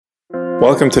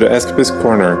Welcome to the Escapist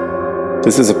Corner.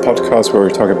 This is a podcast where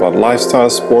we talk about lifestyle,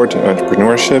 sport, and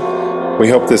entrepreneurship. We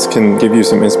hope this can give you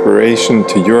some inspiration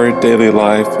to your daily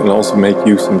life and also make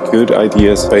you some good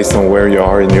ideas based on where you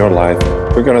are in your life.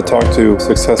 We're going to talk to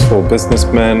successful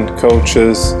businessmen,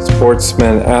 coaches,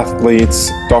 sportsmen, athletes,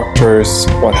 doctors,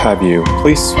 what have you.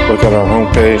 Please look at our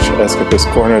homepage,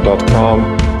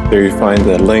 escapistcorner.com. There you find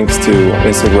the links to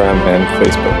Instagram and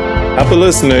Facebook. Happy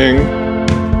listening!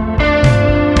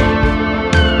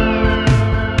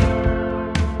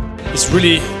 It's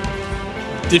really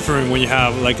different when you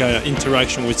have like an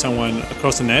interaction with someone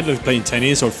across the net, like playing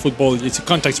tennis or football. It's a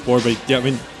contact sport, but yeah, I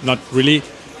mean, not really.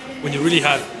 When you really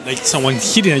have like someone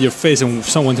hitting at your face and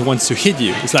someone wants to hit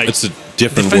you, it's like it's a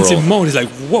different defensive world. mode is like,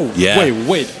 whoa, Yeah.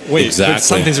 wait, Exactly.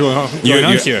 something's going on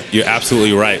here. You're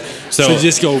absolutely right. So you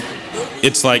just go.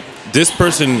 It's like this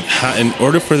person, in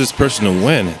order for this person to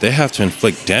win, they have to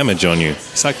inflict damage on you.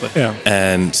 Exactly. Yeah.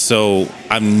 And so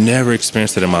I've never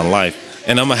experienced it in my life.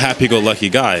 And I'm a happy-go-lucky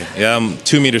guy. Yeah, I'm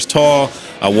 2 meters tall.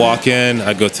 I walk in,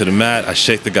 I go to the mat, I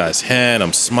shake the guy's hand,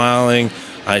 I'm smiling.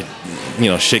 I,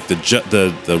 shake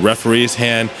the referee's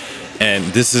hand, and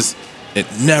it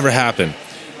never happened.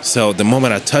 So the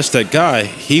moment I touched that guy,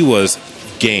 he was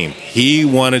game. He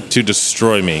wanted to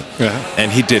destroy me,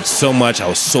 and he did so much. I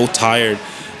was so tired,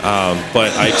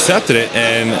 but I accepted it.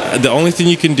 And the only thing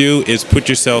you can do is put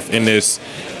yourself in this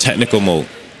technical mode.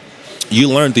 You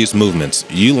learn these movements.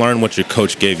 You learn what your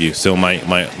coach gave you. So I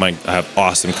have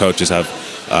awesome coaches. I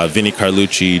have Vinny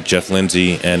Carlucci, Jeff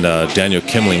Lindsay, and Daniel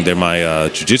Kimling. They're my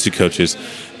jiu-jitsu coaches.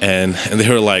 And they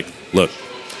were like, look,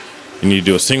 you need to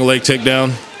do a single leg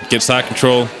takedown, get side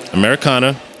control,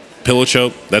 Americana, pillow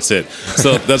choke, that's it.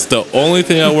 So that's the only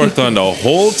thing I worked on the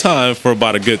whole time for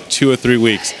about a good 2 or 3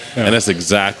 weeks. Yeah. And that's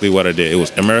exactly what I did. It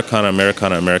was Americana,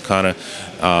 Americana, Americana.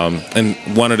 And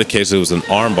one of the cases, it was an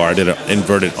arm bar. I did an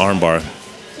inverted arm bar.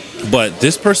 But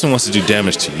this person wants to do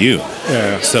damage to you.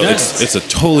 Yeah. So it's a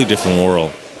totally different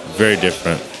world. Very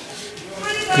different.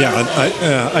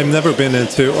 Yeah, I've never been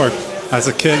into, or as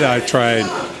a kid, I tried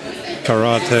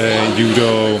karate,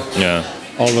 judo,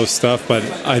 all those stuff, but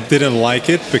I didn't like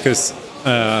it because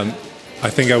I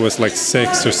think I was like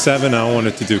 6 or 7. I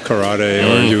wanted to do karate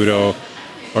or judo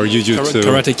or jiu-jitsu.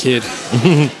 Karate Kid.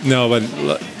 No, but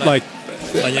like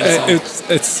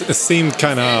it seemed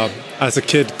kind of, as a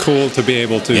kid, cool to be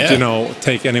able to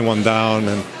take anyone down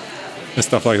and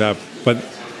stuff like that. But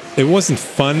it wasn't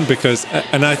fun because,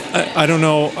 and I don't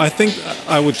know, I think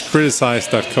I would criticize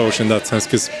that coach in that sense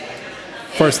because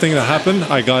first thing that happened,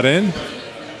 I got in,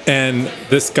 and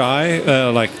this guy,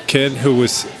 kid who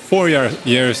was 4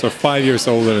 years or 5 years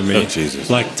older than me,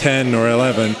 like 10 or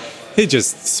 11, he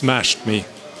just smashed me,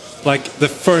 like the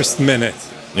first minute.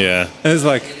 Yeah. And it's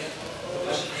like,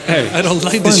 hey, I don't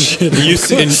like this shit.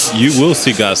 You will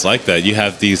see guys like that. You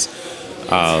have these.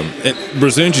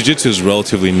 Brazilian Jiu-Jitsu is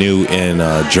relatively new in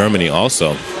Germany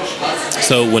also.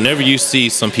 So whenever you see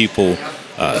some people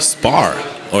spar,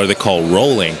 or they call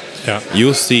rolling,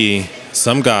 you'll see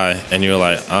some guy and you're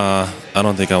like, I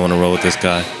don't think I want to roll with this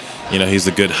guy. He's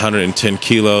a good 110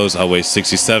 kilos. I weigh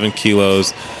 67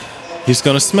 kilos. He's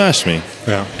going to smash me.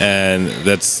 Yeah. And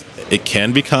it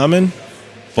can be common,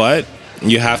 but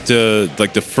you have to,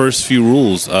 like, the first few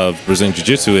rules of Brazilian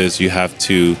Jiu-Jitsu is you have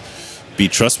to be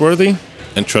trustworthy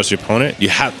and trust your opponent. You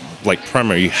have,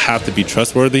 you have to be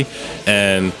trustworthy.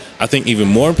 And I think even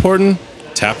more important,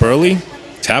 tap early,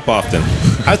 tap often.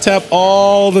 I tap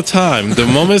all the time. The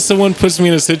moment someone puts me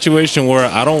in a situation where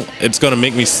it's going to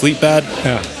make me sleep bad,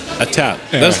 I tap.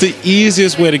 Yeah. That's the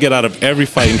easiest way to get out of every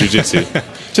fight in jiu-jitsu.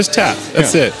 Just tap.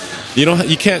 That's it.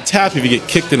 You can't tap if you get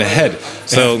kicked in the head.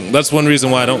 So that's one reason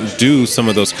why I don't do some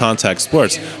of those contact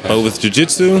sports. But with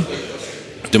jiu-jitsu,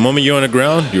 the moment you're on the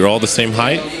ground, you're all the same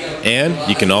height, and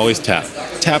you can always tap.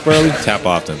 Tap early, tap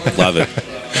often. Love it.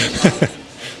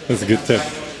 That's a good tip.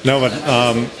 No, but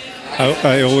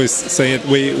I always say it.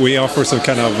 We offer some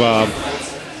kind of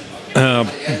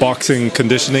boxing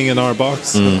conditioning in our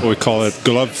box. We call it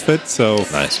glove fit. So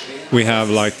nice. We have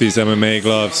like these MMA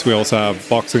gloves. We also have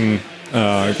boxing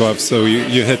gloves. So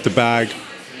you hit the bag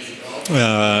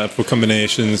for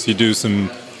combinations. You do some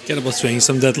kettlebell swings,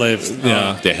 some deadlifts.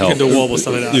 They help. You can do wobble,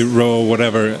 stuff like that. You row,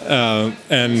 whatever.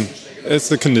 And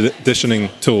it's a conditioning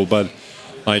tool. But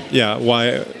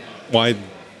why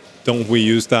don't we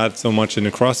use that so much in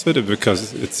the CrossFit?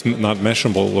 Because it's not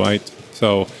measurable, right?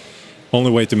 So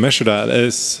only way to measure that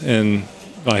is in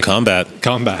combat.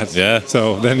 Yeah.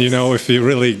 So then if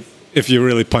you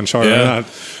really punch hard or not.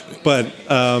 But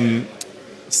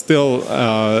still,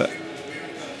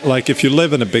 if you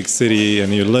live in a big city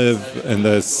and you live in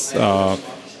this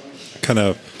kind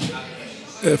of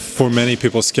for many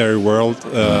people, scary world.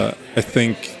 I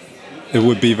think it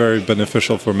would be very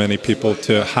beneficial for many people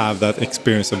to have that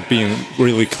experience of being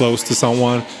really close to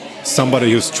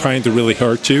somebody who's trying to really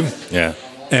hurt you. Yeah.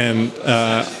 And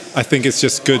I think it's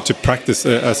just good to practice,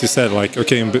 as you said, like,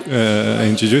 okay, in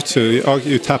jiu-jitsu,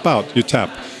 you tap out, you tap.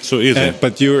 So easy.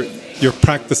 But you're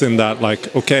practicing that,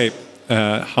 like, okay,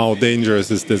 how dangerous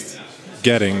is this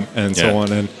getting, and so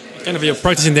on. And kind of you're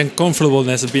practicing the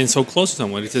uncomfortableness of being so close to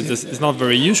someone. It's not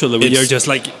very usual when you're just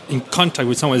like in contact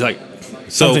with someone. It's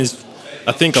like something's...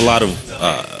 I think a lot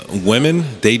of women,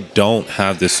 they don't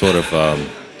have this sort of...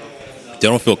 they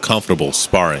don't feel comfortable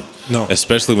sparring. No.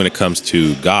 Especially when it comes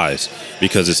to guys,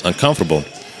 because it's uncomfortable.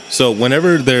 So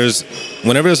whenever there's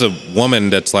a woman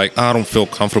that's like, I don't feel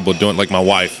comfortable doing, like my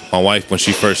wife when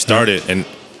she first started, and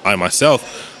I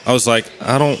myself, I was like,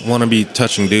 I don't want to be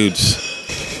touching dudes.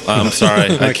 I'm sorry,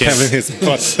 like I can't. having his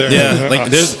butt there. Yeah,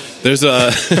 like there's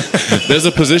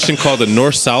a position called the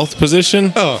north-south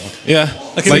position. Oh, yeah,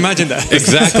 I can imagine that.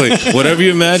 Exactly, whatever you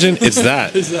imagine, it's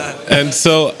that. It's that. And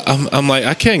so I'm like,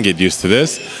 I can't get used to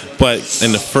this. But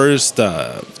in the first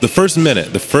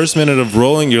minute of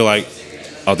rolling, you're like,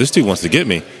 oh, this dude wants to get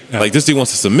me. Yeah. Like, this dude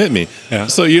wants to submit me. Yeah.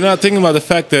 So you're not thinking about the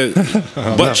fact that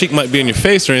butt cheek might be in your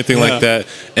face or anything like that.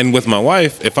 And with my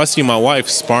wife, if I see my wife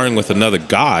sparring with another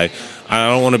guy, I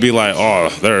don't want to be like, oh,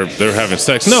 they're having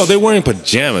sex. No, they're wearing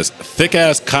pajamas,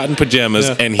 thick-ass cotton pajamas,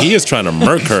 and he is trying to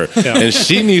murk her. And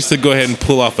she needs to go ahead and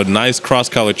pull off a nice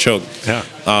cross-collar choke. Yeah.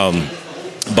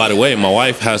 By the way, my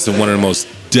wife has one of the most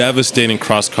devastating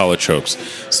cross-collar chokes.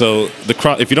 So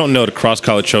if you don't know, the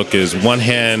cross-collar choke is one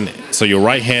hand, so your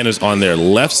right hand is on their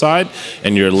left side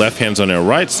and your left hand's on their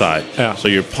right side. Yeah. So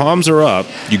your palms are up,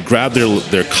 you grab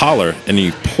their collar and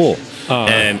you pull.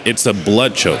 And it's a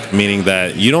blood choke, meaning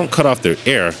that you don't cut off their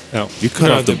air, you cut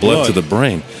off the blood to the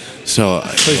brain. So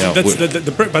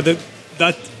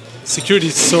that security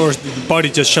source, the body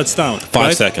just shuts down.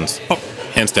 5 seconds. Pop.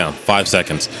 Hands down, 5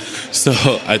 seconds. So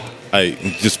I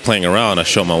just playing around, I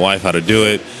showed my wife how to do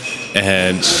it,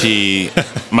 and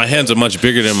my hands are much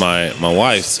bigger than my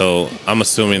wife's, so I'm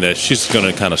assuming that she's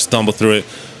gonna kind of stumble through it.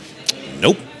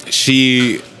 Nope.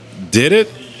 She did it,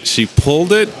 she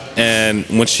pulled it, and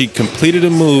when she completed a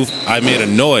move, I made a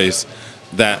noise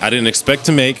that I didn't expect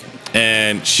to make,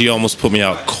 and she almost put me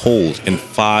out cold in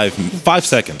 5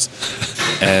 seconds.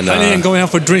 And I ain't going out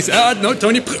for drinks. No,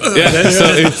 Tony. Yeah,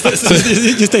 so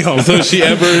you stay home. So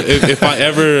if I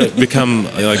ever become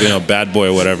like bad boy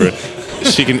or whatever,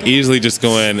 she can easily just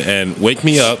go in and wake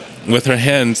me up with her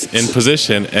hands in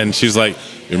position, and she's like,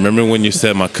 "Remember when you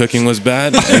said my cooking was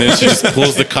bad?" And then she just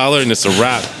pulls the collar, and it's a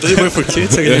wrap. Does it work for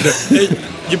kids? Hey,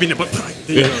 you've been go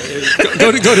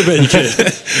to bed, you kid.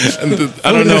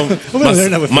 I don't know.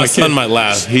 My son might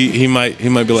laugh. He might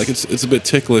be like, it's a bit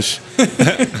ticklish.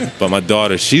 But my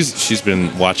daughter, she's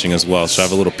been watching as well, so I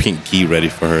have a little pink gi ready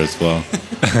for her as well.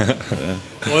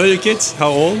 What are your kids? How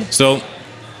old? So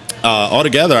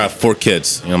altogether, I have 4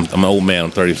 kids. I'm an old man.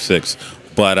 I'm 36,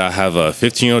 but I have a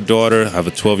 15-year-old daughter. I have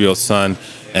a 12-year-old son,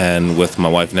 and with my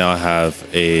wife now, I have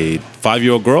a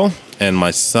 5-year-old girl, and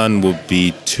my son will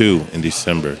be 2 in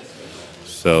December.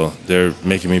 So they're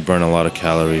making me burn a lot of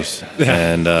calories,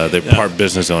 and they're part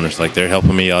business owners. Like, they're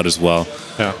helping me out as well.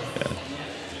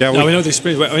 Yeah, we know the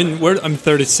experience. I mean, I'm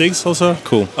 36 also.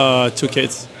 Cool. 2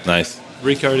 kids. Nice.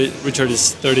 Richard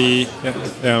is 30.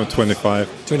 Yeah, I'm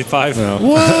 25. 25. No.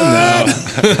 What?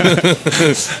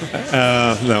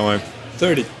 No, I'm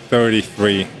 30.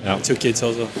 33. Yeah. 2 kids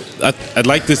also. I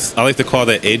like to call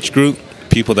that age group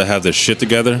people that have their shit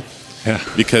together. Yeah.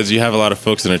 Because you have a lot of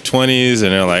folks in their 20s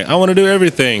and they're like, I want to do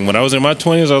everything. When I was in my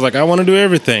 20s, I was like, I want to do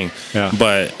everything. Yeah.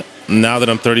 But now that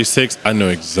I'm 36, I know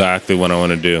exactly what I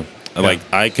want to do. Like,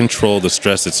 I control the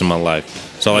stress that's in my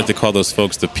life. So I like to call those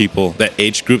folks the people, that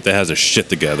age group that has their shit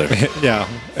together. Yeah.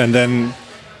 And then,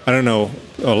 I don't know,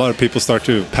 a lot of people start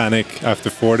to panic after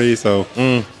 40. So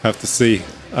have to see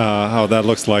how that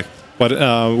looks like.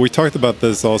 But we talked about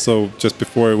this also just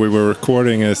before we were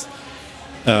recording is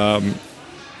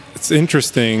it's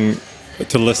interesting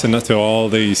to listen to all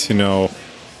these,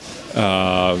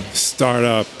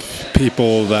 startup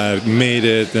people that made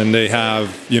it and they have,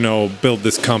 built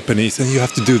this companies and you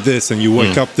have to do this and you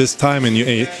wake up this time and you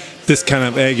ate this kind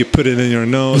of egg, you put it in your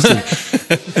nose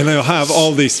and they'll have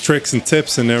all these tricks and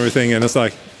tips and everything. And it's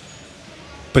like,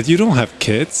 but you don't have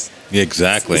kids.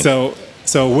 Exactly. So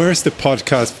where's the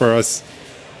podcast for us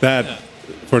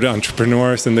for the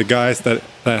entrepreneurs and the guys that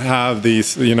have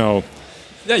these, Yeah,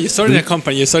 you're starting a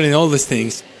company, you're starting all these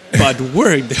things, but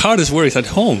the hardest work is at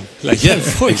home. Like,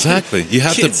 exactly. You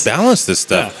have to balance this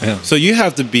stuff. Yeah. So you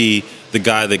have to be the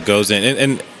guy that goes in,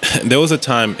 and there was a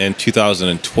time in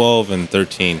 2012 and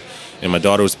 13, and my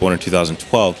daughter was born in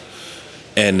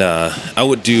 2012, and I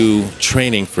would do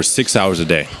training for 6 hours a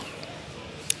day.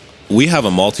 We have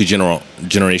a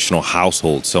multi-generational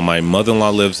household. So my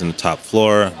mother-in-law lives in the top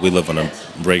floor. We live on a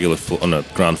on the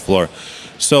ground floor.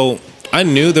 So I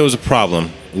knew there was a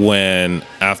problem when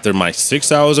after my 6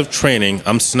 hours of training,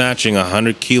 I'm snatching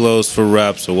 100 kilos for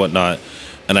reps or whatnot,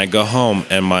 and I go home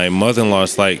and my mother-in-law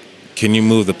is like, "Can you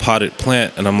move the potted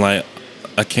plant?" And I'm like,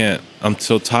 "I can't. I'm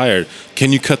so tired."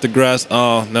 "Can you cut the grass?"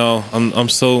 "Oh no, I'm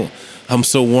so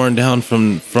worn down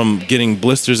from getting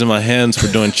blisters in my hands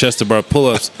for doing chest to bar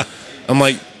pull-ups." I'm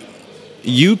like,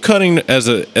 you cutting as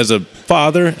a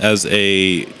father, as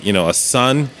a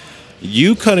son,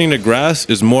 you cutting the grass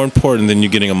is more important than you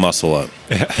getting a muscle up,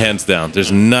 hands down.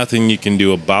 There's nothing you can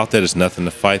do about that. There's nothing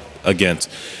to fight against.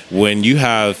 When you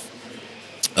have,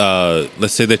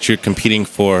 let's say that you're competing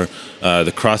for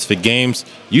the CrossFit Games,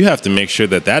 you have to make sure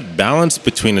that balance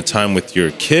between the time with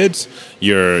your kids,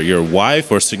 your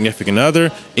wife or significant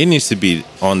other, it needs to be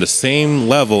on the same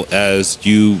level as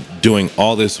you doing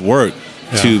all this work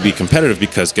to be competitive.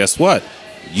 Because guess what?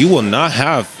 You will not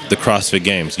have the CrossFit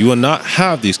Games. You will not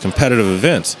have these competitive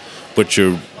events. But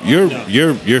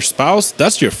your spouse,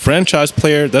 that's your franchise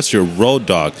player. That's your road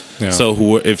dog. Yeah.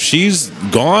 So if she's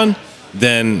gone,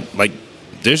 then like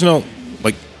there's no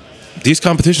like these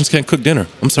competitions can't cook dinner.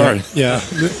 I'm sorry. Yeah.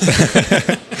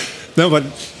 No, but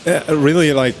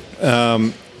really like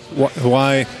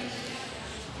why?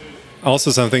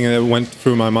 Also something that went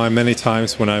through my mind many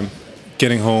times when I'm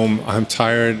getting home, I'm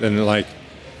tired and like,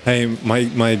 hey,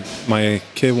 my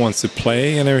kid wants to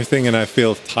play and everything, and I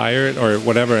feel tired or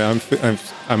whatever.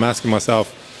 I'm asking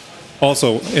myself.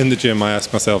 Also in the gym, I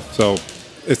ask myself. So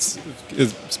it's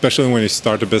especially when you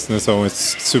start a business, so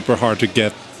it's super hard to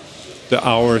get the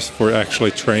hours for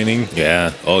actually training.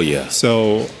 Yeah. Oh yeah.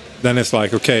 So then it's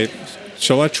like, okay,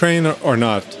 shall I train or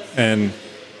not? And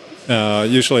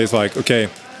usually it's like, okay,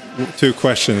 two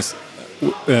questions.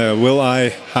 Will I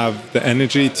have the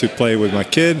energy to play with my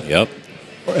kid? Yep.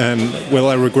 And will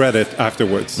I regret it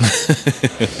afterwards?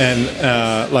 And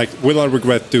like, will I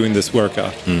regret doing this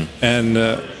workout?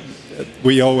 And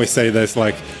we always say this,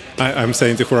 like, I'm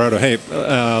saying to Gerardo, hey,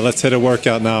 let's hit a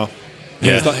workout now.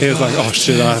 Yeah. He was like, oh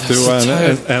shit, I have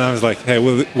to. And I was like, hey,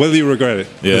 will you regret it?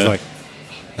 Yeah. He was like,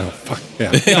 oh fuck,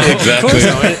 yeah. Exactly.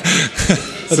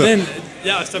 But then,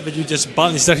 but you just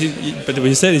balance. But what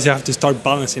you said is you have to start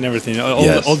balancing everything,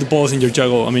 all the balls in your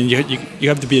juggle. I mean, you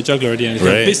have to be a juggler at the end.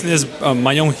 Right. Business,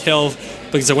 my own health,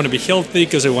 because I want to be healthy,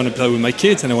 because I want to play with my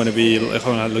kids, and I want to be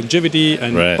longevity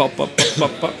and pop.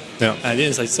 Yeah. And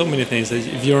it's like so many things.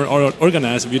 If you're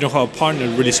organized, if you don't have a partner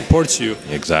that really supports you,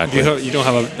 exactly. You don't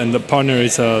have and the partner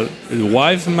is a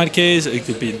wife in my case. It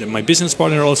could be my business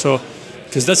partner also,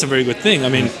 because that's a very good thing. I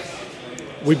mean,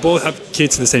 we both have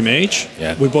kids the same age.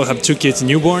 Yeah. We both have 2 kids,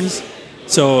 newborns.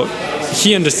 So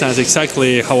he understands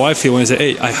exactly how I feel when I say,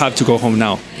 hey, I have to go home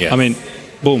now. Yeah. I mean,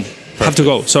 boom, have to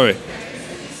go. Sorry.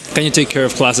 Can you take care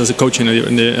of class as a coach in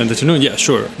the afternoon? Yeah,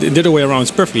 sure. The other way around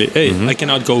is perfectly. Hey, I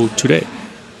cannot go today.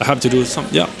 I have to do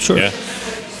something. Yeah, sure. Yeah.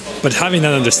 But having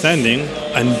that understanding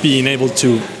and being able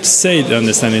to say the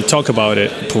understanding, talk about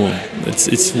it, boom,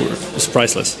 it's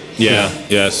priceless.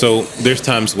 Yeah. So there's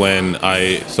times when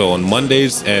on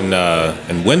Mondays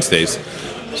and Wednesdays,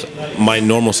 my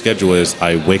normal schedule is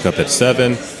I wake up at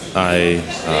 7. I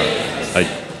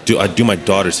do my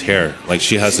daughter's hair. Like,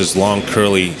 she has this long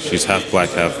curly. She's half black,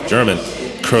 half German,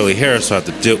 curly hair. So I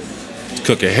have to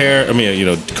cook her hair. I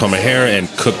mean, comb her hair and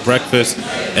cook breakfast.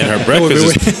 And her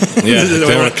breakfast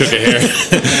they want to cook her hair.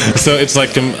 So it's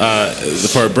like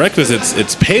for her breakfast,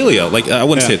 it's paleo. Like, I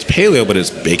wouldn't say it's paleo, but it's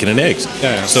bacon and eggs.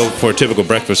 Yeah. So for a typical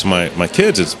breakfast for my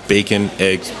kids, it's bacon,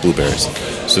 eggs, blueberries.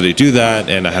 So they do that,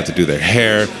 and I have to do their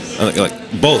hair,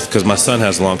 like both, because my son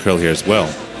has long curly hair as well.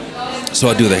 So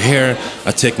I do the hair.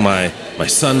 I take my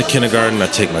son to kindergarten. I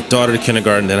take my daughter to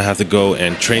kindergarten. Then I have to go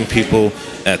and train people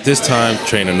at this time,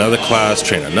 train another class,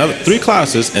 train another 3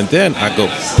 classes, and then I go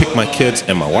pick my kids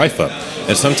and my wife up.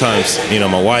 And sometimes,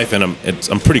 my wife, and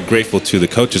I'm pretty grateful to the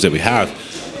coaches that we have.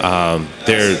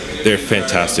 They're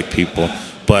fantastic people.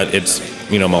 But it's,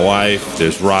 my wife,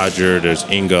 there's Roger, there's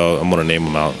Ingo. I'm going to name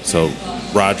them out. So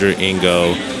Roger,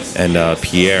 Ingo, and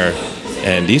Pierre.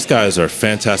 And these guys are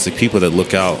fantastic people that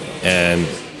look out, and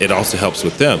it also helps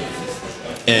with them.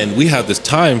 And we have this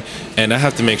time, and I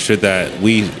have to make sure that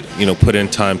we, put in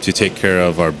time to take care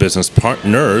of our business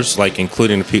partners, like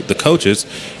including the coaches.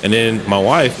 And then my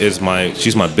wife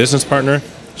she's my business partner,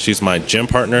 she's my gym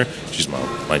partner, she's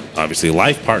my obviously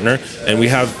life partner. And we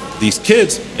have these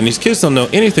kids, and these kids don't know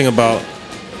anything about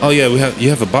oh yeah, you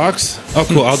have a box? Oh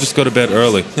cool, I'll just go to bed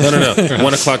early. No.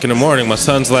 1 o'clock in the morning, my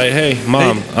son's like, hey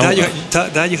mom,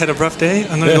 Dad, you had a rough day.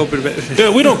 I'm gonna go to bed. Yeah,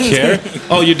 we don't care.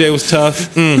 Oh, your day was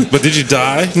tough. But did you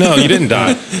die? No, you didn't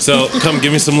die. So come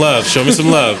give me some love. Show me some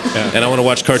love. Yeah. And I want to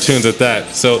watch cartoons at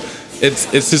that. So it's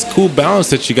this cool balance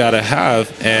that you got to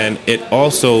have, and it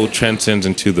also transcends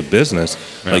into the business.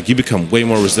 Yeah. Like you become way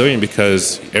more resilient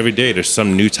because every day there's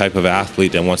some new type of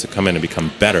athlete that wants to come in and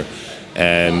become better.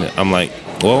 And I'm like,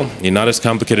 well, you're not as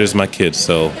complicated as my kids,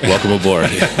 so welcome aboard.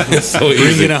 It's so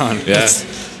easy. Bring it on. Yeah.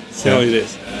 That's how it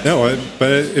is. No, but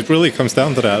it really comes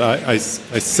down to that. I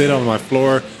sit on the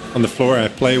floor, I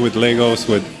play with Legos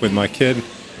with my kid,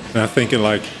 and I'm thinking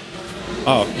like,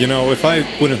 oh, if I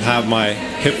wouldn't have my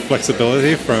hip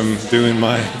flexibility from doing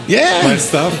my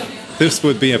stuff, this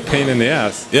would be a pain in the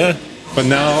ass. Yeah. But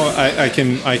now I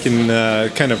can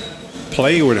kind of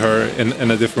play with her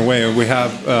in a different way. And we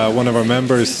have one of our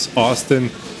members, Austin,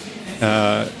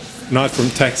 not from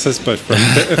Texas, but from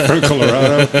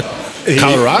Colorado.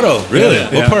 Colorado, really?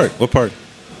 Yeah. What part?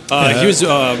 He was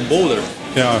Boulder.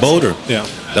 Yeah, Boulder. Yeah,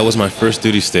 that was my first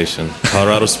duty station,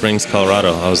 Colorado Springs,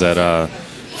 Colorado. I was at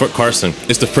Fort Carson.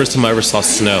 It's the first time I ever saw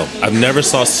snow. I've never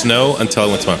saw snow until I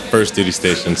went to my first duty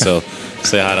station. So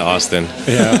say hi to Austin.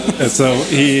 Yeah, and so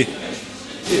he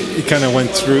kind of went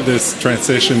through this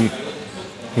transition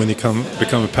when he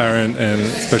become a parent, and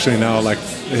especially now, like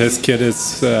his kid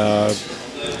is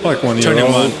like 1 year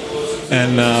old,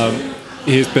 and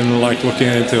he's been like looking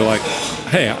into like,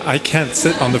 hey, I can't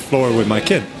sit on the floor with my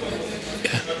kid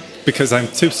because I'm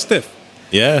too stiff.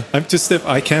 Yeah, I'm too stiff.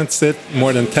 I can't sit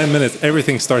more than 10 minutes.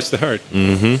 Everything starts to hurt.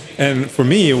 Mm-hmm. And for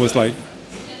me, it was like,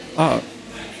 I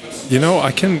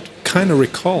can kind of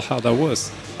recall how that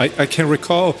was. I can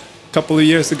recall a couple of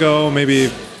years ago, maybe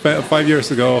 5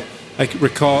 years ago, I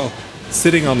recall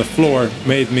sitting on the floor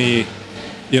made me,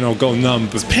 go numb.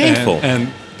 It's painful.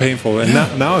 And painful. And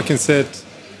now I can sit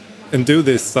and do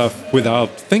this stuff without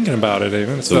thinking about it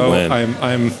even. So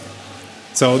I'm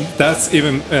so that's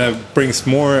even brings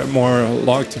more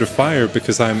log to the fire,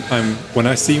 because I'm when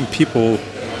I see people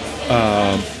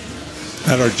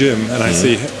at our gym and I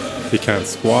see he can't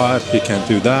squat, he can't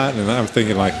do that, and I'm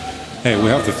thinking like, hey, we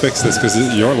have to fix this, because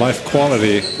your life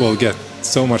quality will get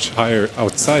so much higher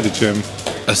outside the gym.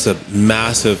 That's a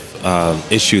massive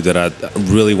issue that I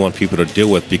really want people to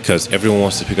deal with, because everyone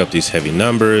wants to pick up these heavy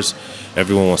numbers.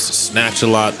 Everyone wants to snatch a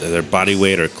lot, their body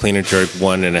weight, or clean and jerk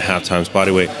 1.5 times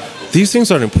body weight. These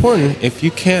things aren't important if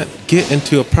you can't get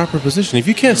into a proper position. If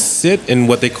you can't sit in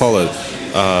what they call in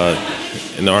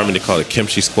the Army they call it a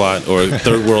kimchi squat, or a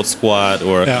third world squat,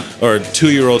 or a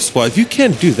 2-year-old squat. If you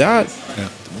can't do that,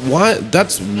 why?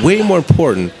 That's way more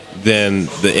important than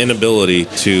the inability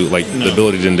to the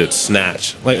ability to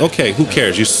snatch. Like, okay, who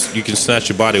cares? You can snatch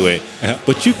your body weight,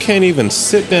 but you can't even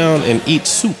sit down and eat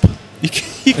soup.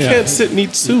 You can't sit and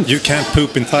eat soup. You can't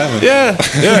poop in Thailand. Yeah,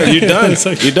 you're done.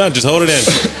 You're done. Just hold it in.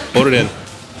 Hold it in.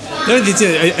 No,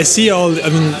 I see all. I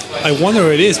mean, I wonder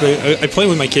what it is, but I play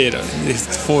with my kid. He's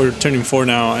turning 4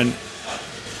 now, and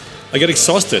I get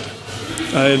exhausted.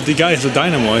 The guy has a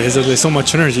dynamo. He has so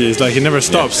much energy. It's like he never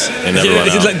stops. They never run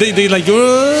out. They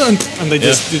and they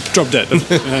just drop dead.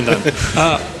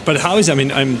 But how is? I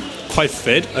mean, I'm quite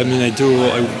fit. I mean, I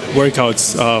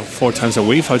workouts 5 times a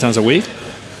week.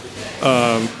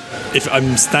 If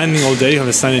I'm standing all day,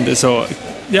 so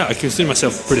yeah, I consider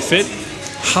myself pretty fit.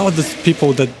 How do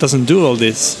people that doesn't do all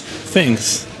these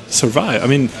things survive? I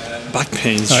mean, back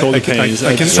pains, shoulder pains.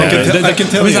 I can tell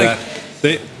you that.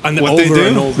 What they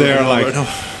do, they're like,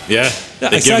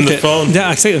 they give them the phone.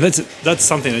 Yeah, exactly. That's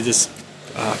something that just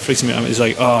freaks me out. It's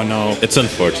like, oh no. It's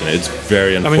unfortunate. It's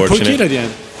very unfortunate. I mean, poor kid at the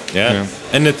end. Yeah.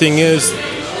 And the thing is,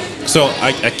 so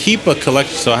I keep a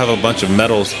collection. So I have a bunch of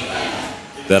medals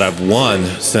that I've won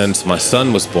since my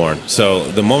son was born. So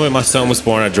the moment my son was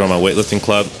born, I joined my weightlifting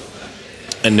club,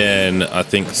 and then I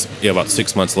think about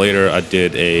 6 months later, I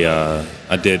did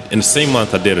in the same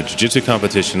month I did a jiu-jitsu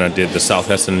competition. I did the South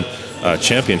Hessen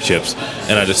Championships,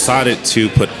 and I decided to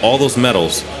put all those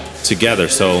medals together.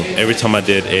 So every time I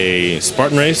did a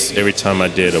Spartan race, every time I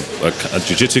did a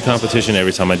jiu-jitsu competition,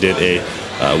 every time I did a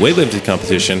weightlifting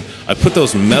competition, I put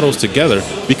those medals together,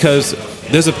 because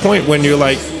there's a point when you're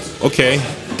like, okay,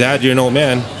 Dad, you're an old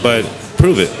man, but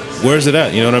prove it. Where's it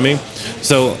at? You know what I mean?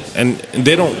 So, and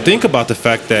they don't think about the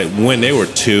fact that when they were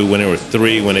 2, when they were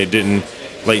 3, when they didn't,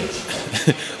 like,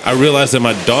 I realized that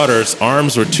my daughter's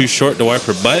arms were too short to wipe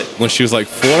her butt when she was like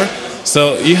 4.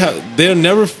 So they'll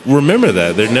never remember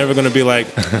that. They're never going to be like,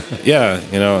 yeah,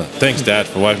 thanks, Dad,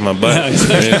 for wiping my butt,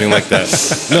 or anything like that.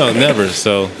 No, never.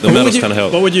 So the medals kind of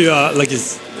help. What would you I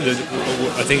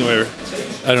think we're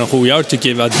I don't know who we are to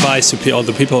give advice to all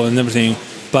the people and everything.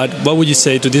 But what would you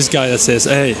say to this guy that says,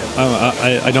 hey,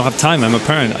 I don't have time, I'm a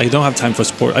parent, I don't have time for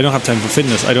sport, I don't have time for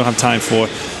fitness, I don't have time for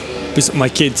my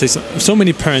kids. So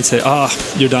many parents say,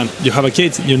 you're done, you have a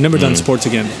kid, you're never done sports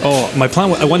again. Oh, my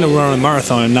plan, I want to run a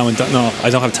marathon and now no, I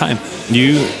don't have time.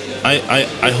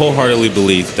 I wholeheartedly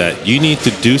believe that you need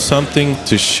to do something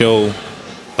to show,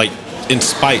 like, in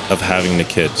spite of having the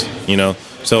kids, you know?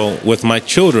 So with my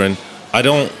children,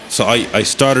 I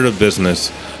started a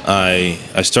business. I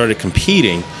started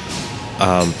competing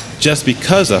just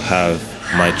because I have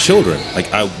my children.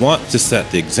 Like, I want to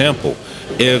set the example.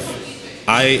 If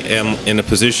I am in a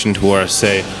position to where I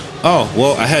say, oh,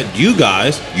 well, I had you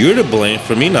guys, you're to blame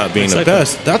for me not being the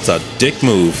best, that's a dick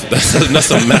move.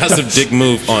 That's a massive dick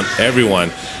move on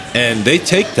everyone. And they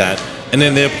take that, and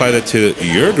then they apply that to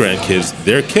your grandkids,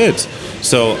 their kids.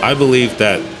 So I believe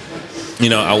that, you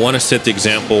know, I want to set the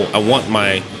example. I want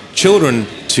my children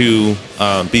to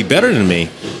be better than me,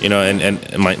 you know,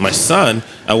 and my son,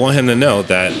 I want him to know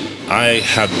that I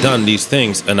have done these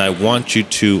things, and I want you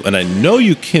to, and I know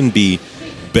you can be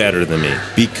better than me,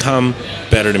 become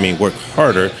better than me, work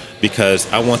harder, because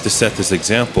I want to set this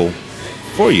example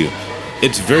for you.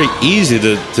 It's very easy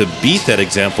to beat that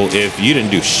example if you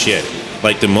didn't do shit.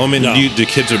 Like, the moment the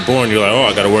kids are born, you're like, oh,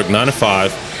 I got to work 9 to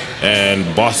 5,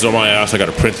 and boss is on my ass, I got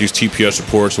to print these TPS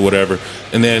reports or whatever,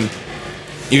 and then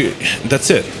that's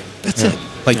it. That's it.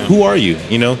 Like, who are you?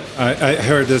 You know. I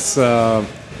heard this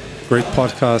great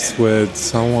podcast with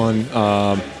someone.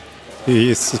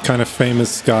 He's a kind of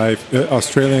famous guy,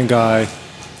 Australian guy,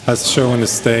 has a show in the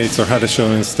States, or had a show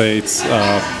in the States.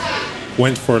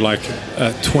 Went for like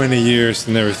 20 years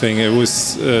and everything. It was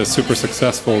super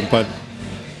successful, but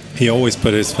he always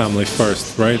put his family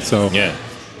first, right? So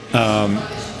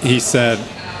he said.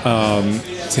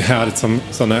 He had some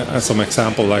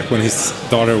example, like when his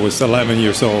daughter was 11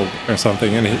 years old or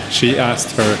something, and she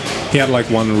asked her, he had like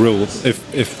one rule: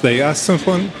 if they ask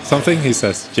something, he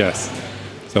says yes.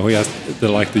 So he has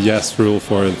the yes rule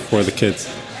for the kids.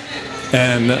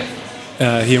 And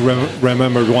he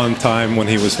remembered one time when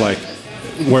he was like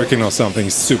working on something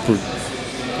super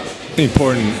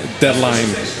important deadline,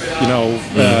 you know,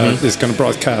 is going to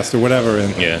broadcast or whatever,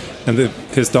 and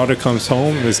his daughter comes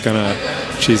home,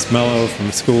 she's mellow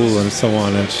from school and so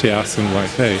on, and she asks him like,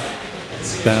 hey,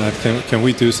 Dad, can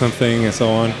we do something and so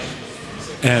on,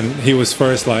 and he was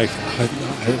first like,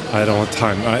 I don't have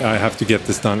time, I have to get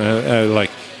this done, no,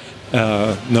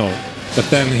 but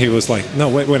then he was like, no,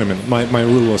 wait a minute, my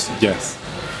rule was yes.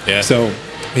 So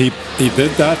he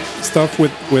did that stuff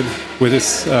with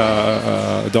his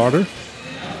daughter,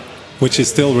 which he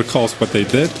still recalls what they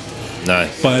did.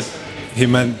 Nice. But he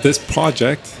meant this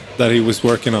project that he was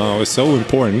working on was so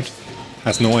important,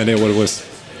 has no idea what it was.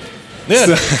 Yeah,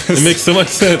 it makes so much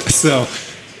sense. So,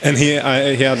 and he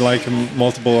had like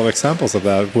multiple examples of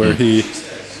that, where he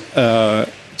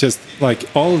just like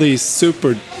all these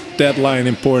super deadline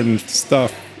important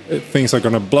stuff, things are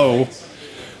gonna blow,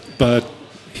 but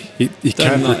he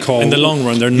can't recall. In the long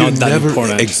run, they're not that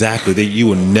important. Exactly. You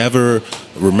will never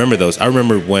remember those. I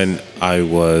remember when I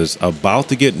was about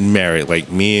to get married, like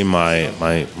me and my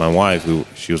wife,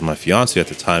 she was my fiance at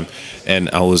the time, and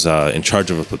I was in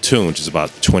charge of a platoon, which is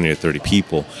about 20 or 30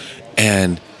 people.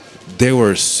 And there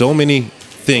were so many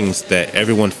things that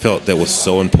everyone felt that was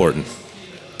so important.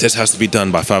 This has to be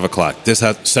done by 5 o'clock. This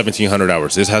has 1,700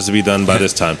 hours. This has to be done by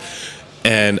this time.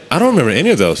 And I don't remember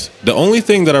any of those. The only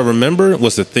thing that I remember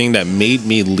was the thing that made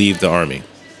me leave the Army.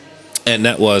 And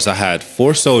that was, I had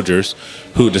 4 soldiers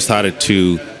who decided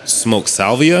to smoke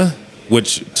salvia,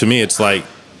 which to me it's like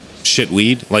shit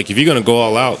weed. Like, if you're gonna go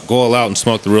all out and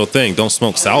smoke the real thing. Don't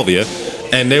smoke salvia.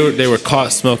 And they were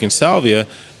caught smoking salvia,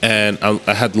 and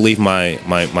I had to leave my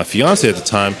fiance at the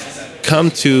time,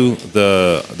 come to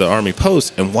the Army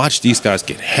post and watch these guys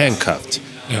get handcuffed.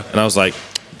 And I was like,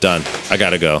 done. I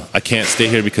gotta go. I can't stay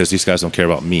here because these guys don't care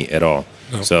about me at all.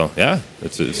 No. So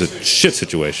it's a shit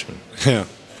situation. Yeah.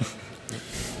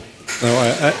 No,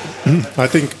 I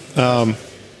think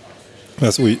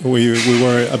as we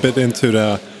were a bit into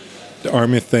the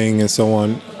Army thing and so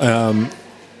on.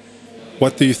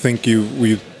 What do you think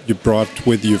you brought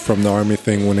with you from the Army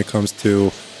thing when it comes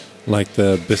to like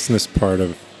the business part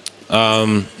of?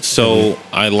 So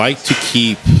I like to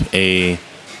keep a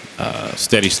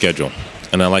steady schedule.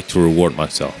 And I like to reward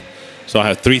myself. So I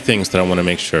have 3 things that I want to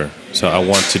make sure. So I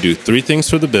want to do 3 things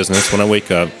for the business when I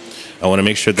wake up. I want to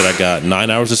make sure that I got 9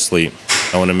 hours of sleep.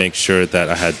 I want to make sure that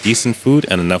I had decent food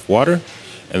and enough water.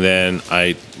 And then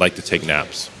I like to take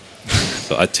naps.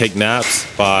 So I take naps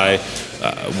by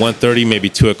 1:30, maybe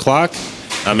 2 o'clock.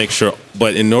 I make sure.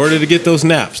 But in order to get those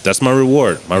naps, that's my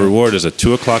reward. My reward is a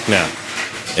 2:00 nap.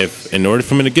 If in order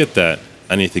for me to get that,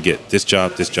 I need to get this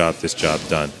job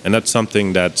done, and that's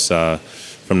something that's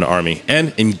from the Army.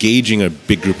 And engaging a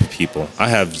big group of people. I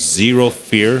have zero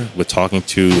fear with talking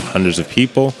to hundreds of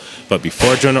people. But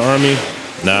before I joined the Army,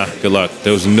 nah, good luck.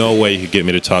 There was no way you could get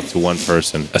me to talk to one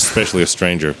person, especially a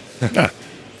stranger. Nah,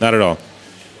 not at all.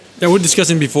 Yeah, we were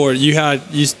discussing before. You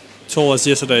told us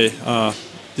yesterday,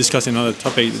 discussing another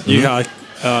topic. You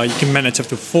can manage up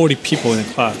to 40 people in a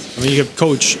class. I mean, you can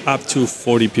coach up to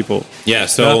 40 people. Yeah,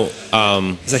 so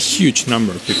it's a huge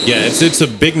number of people. Yeah, it's a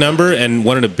big number, and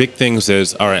one of the big things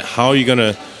is, all right,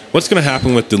 what's gonna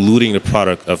happen with diluting the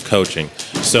product of coaching?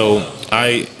 So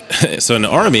in the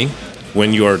Army,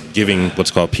 when you are giving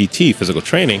what's called PT, physical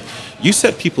training, you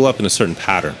set people up in a certain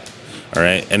pattern. All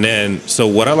right. And then, so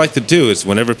what I like to do is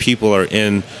whenever people are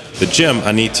in the gym,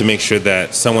 I need to make sure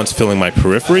that someone's filling my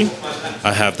periphery.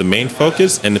 I have the main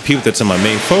focus, and the people that's in my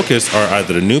main focus are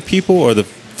either the new people or the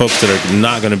folks that are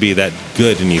not going to be that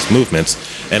good in these movements.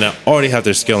 And I already have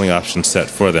their scaling options set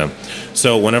for them.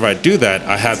 So whenever I do that,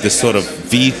 I have this sort of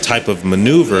V type of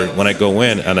maneuver when I go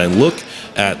in and I look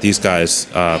at these guys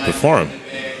perform.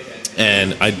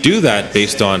 And I do that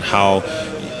based on how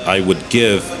I would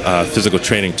give physical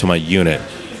training to my unit.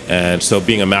 And so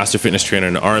being a master fitness trainer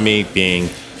in the Army,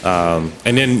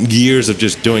 and then years of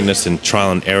just doing this in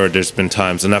trial and error, there's been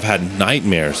times, and I've had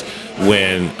nightmares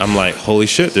when I'm like, holy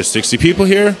shit, there's 60 people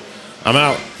here? I'm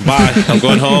out. Bye. I'm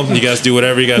going home. You guys do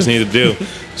whatever you guys need to do.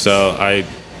 So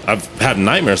I've had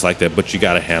nightmares like that, but you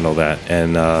got to handle that.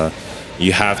 And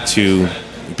you have to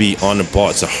be on the ball.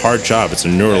 It's a hard job. It's a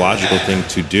neurological thing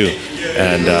to do.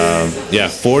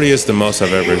 And 40 is the most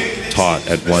I've ever taught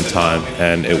at one time.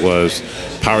 And it was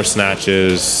power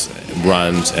snatches,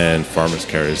 runs, and farmer's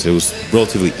carries. It was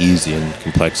relatively easy in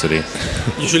complexity.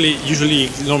 Usually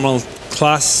normal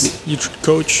class you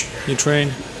coach, you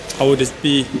train, how would it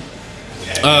be?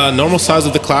 Normal size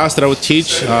of the class that I would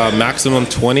teach, maximum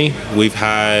 20. We've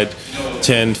had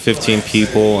 10, 15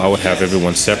 people. I would have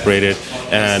everyone separated.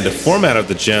 And the format of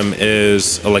the gym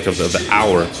is like of the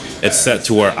hour. It's set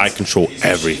to where I control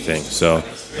everything. So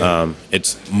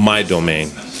it's my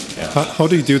domain. Yeah. How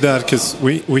do you do that? Because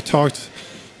we talked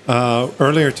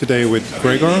earlier today with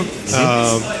Gregor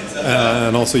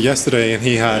and also yesterday, and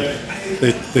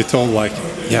they told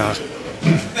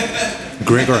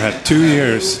Gregor had 2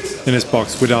 years in his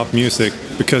box without music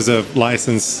because of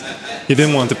license. He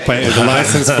didn't want to pay the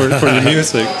license for the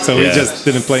music, so he just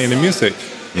didn't play any music.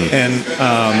 And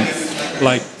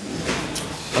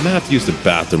I'm gonna have to use the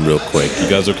bathroom real quick. You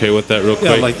guys okay with that real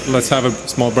quick? Yeah, let's have a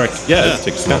small break. Yeah, let's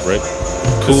take a small break.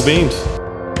 Cool beans.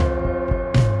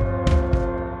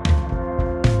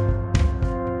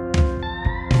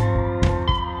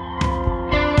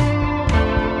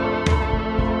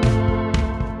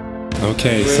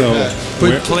 Okay, so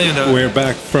we're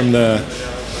back from the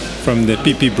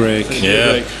pee-pee break.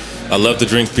 Yeah, I love to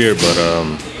drink beer, but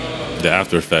the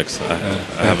after effects, I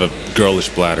have a girlish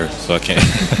bladder, so I can't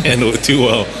handle it too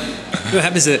well. What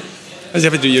happens is, as you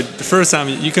have to do, the first time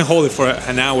you can hold it for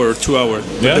an hour or 2 hours.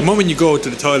 But the moment you go to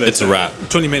the toilet, it's a wrap.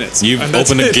 20 minutes. You've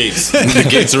opened the gates. The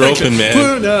gates are open,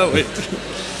 man. No, you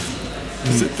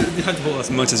have to hold as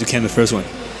much as you can the first one.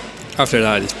 After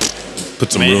that,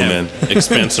 put some room in,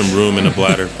 expand some room in the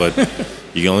bladder, but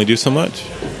you can only do so much.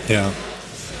 Yeah.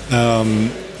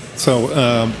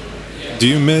 Do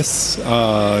you miss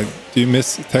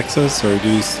Texas or do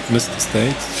you miss the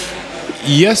States?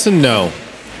 Yes and no.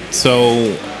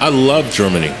 So I love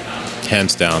Germany,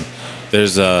 hands down.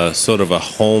 There's a sort of a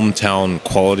hometown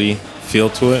quality feel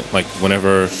to it. Like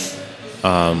whenever, so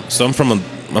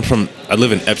I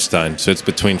live in Epstein, so it's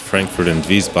between Frankfurt and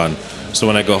Wiesbaden. So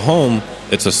when I go home,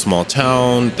 it's a small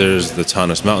town. There's the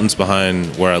Taunus Mountains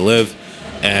behind where I live,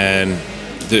 and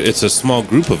it's a small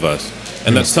group of us.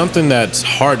 And that's something that's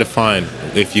hard to find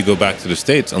if you go back to the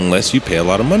States, unless you pay a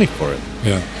lot of money for it.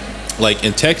 Yeah. Like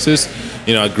in Texas,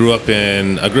 I grew up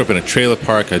in a trailer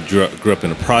park. I grew up in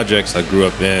the projects. I grew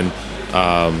up in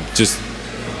just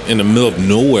in the middle of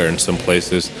nowhere in some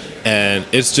places, and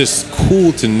it's just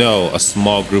cool to know a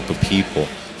small group of people.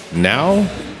 Now,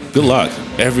 good luck.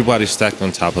 Everybody's stacked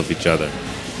on top of each other.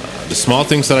 The small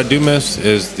things that I do miss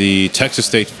is the Texas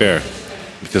State Fair,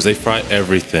 because they fry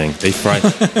everything. They fry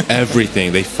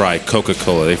everything. They fry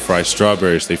Coca-Cola. They fry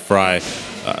strawberries. They fry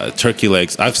turkey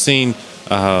legs. I've seen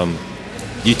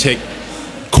you take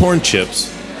corn chips,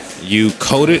 you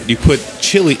coat it, you put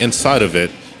chili inside of it,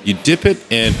 you dip it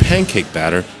in pancake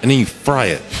batter, and then you fry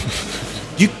it.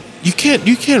 You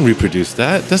can't reproduce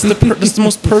that. That's the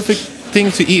most perfect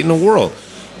thing to eat in the world.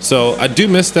 So I do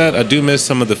miss that. I do miss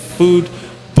some of the food.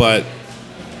 But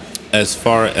as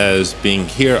far as being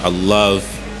here, I love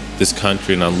this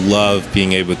country, and I love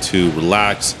being able to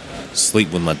relax,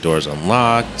 sleep with my doors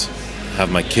unlocked,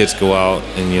 have my kids go out,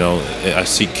 and I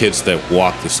see kids that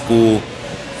walk to school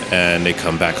and they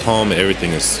come back home and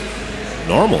everything is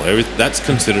normal. That's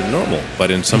considered normal.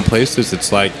 But in some places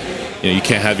it's like you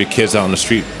can't have your kids out on the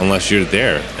street unless you're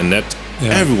there, and that's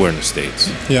everywhere in the States.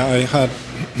 Yeah, I had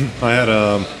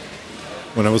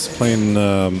when I was playing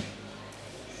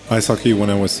ice hockey when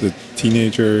I was a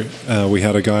teenager, we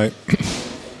had a guy,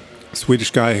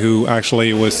 Swedish guy, who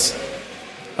actually was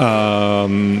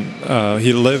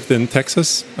he lived in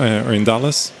Texas or in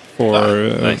Dallas for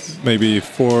nice. Maybe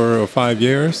 4 or 5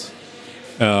 years.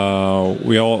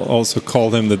 We also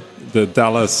called him the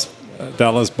Dallas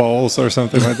Balls or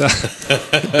something like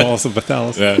that. Balls of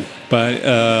Dallas. Yeah. But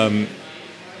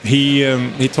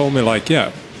he told me, like,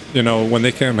 when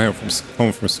they came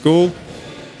home from school,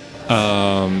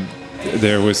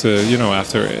 there was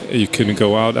after you couldn't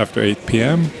go out after 8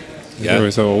 p.m. Yeah. There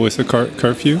was always a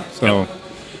curfew. So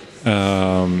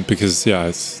because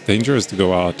it's dangerous to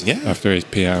go out after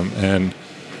 8 p.m. And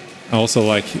also,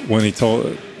 like, when he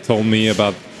told me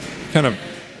about kind of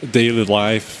daily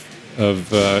life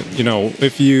of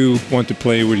if you want to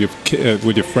play with your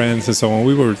friends and so on.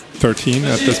 We were 13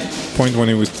 at this point when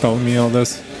he was telling me all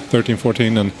this, 13,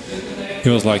 14, and he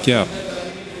was like,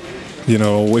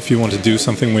 if you want to do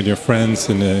something with your friends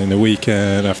in the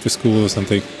weekend after school or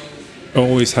something,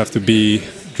 always have to be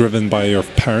driven by your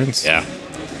parents. Yeah.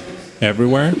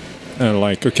 Everywhere. And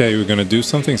like, okay, we're going to do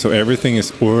something, so everything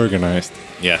is organized.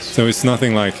 Yes. So it's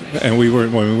nothing like, and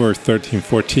when we were 13,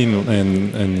 14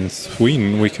 in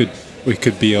Sweden, we could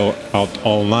be out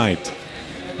all night.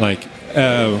 Like,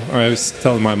 I was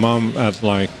telling my mom at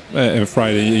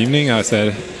Friday evening, I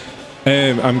said,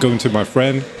 hey, I'm going to my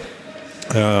friend,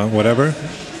 whatever.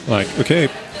 Like, okay,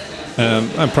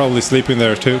 I'm probably sleeping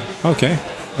there too. Okay.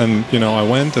 And, I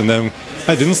went, and then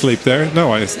I didn't sleep there.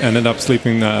 No, I ended up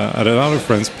sleeping at another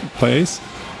friend's place.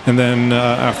 And then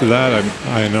after that,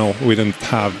 I know we didn't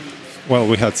have,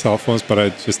 we had cell phones, but I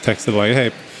just texted like,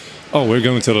 hey, we're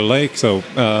going to the lake. So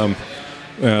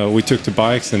we took the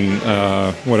bikes and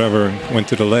went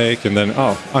to the lake. And then,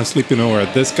 I'm sleeping over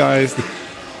at this guy's.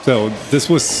 So this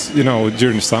was,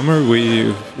 during the summer,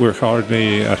 we were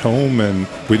hardly at home, and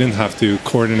we didn't have to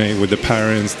coordinate with the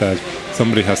parents that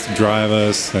somebody has to drive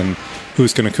us and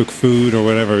who's going to cook food or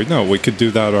whatever. No, we could do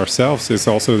that ourselves. It's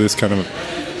also this kind of,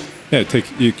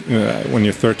 when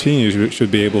you're 13, you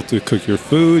should be able to cook your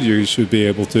food. You should be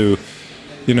able to,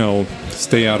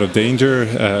 stay out of danger,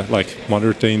 like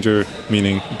moderate danger,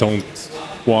 meaning don't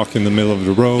walk in the middle of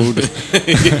the road.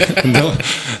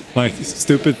 Like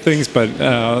stupid things. But,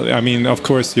 of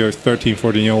course, you're 13,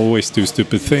 14, you always do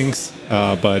stupid things.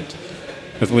 But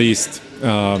at least,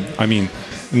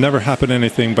 never happened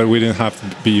anything, but we didn't have to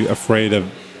be afraid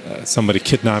of somebody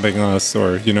kidnapping us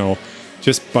or,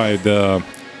 just by the,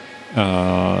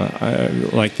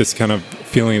 like this kind of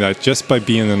feeling that just by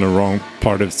being in the wrong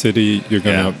part of the city, you're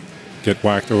going to get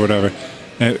whacked or whatever.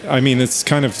 It's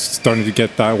kind of starting to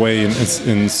get that way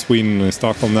in Sweden and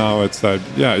Stockholm now. It's that,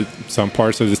 some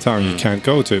parts of the town you can't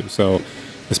go to. So,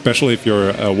 especially if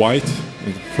you're white,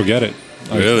 forget it.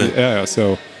 Really? Yeah,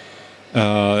 so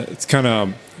it's kind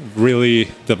of really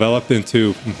developed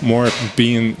into more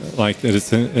being like it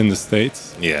is in the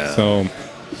States. Yeah. So,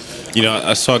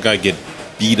 I saw a guy get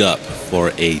beat up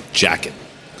for a jacket.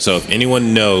 So if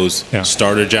anyone knows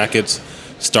starter jackets,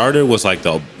 starter was like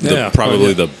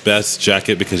probably the best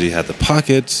jacket because you had the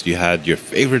pockets, you had your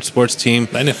favorite sports team.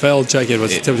 The NFL jacket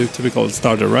was typical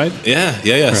starter, right?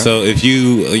 Yeah. So if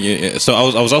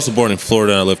I was also born in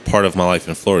Florida, and I lived part of my life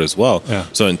in Florida as well. Yeah.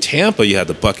 So in Tampa, you had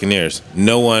the Buccaneers.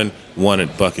 No one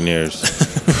wanted Buccaneers.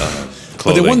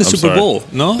 But they won the Super Bowl,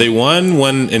 no? They won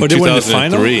one in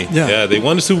 2003. Yeah, they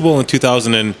won the Super Bowl in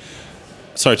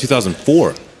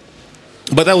 2004.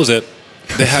 But that was it.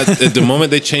 They had at the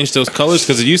moment they changed those colors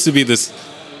because it used to be this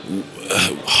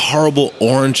horrible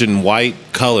orange and white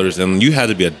colors, and you had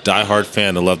to be a diehard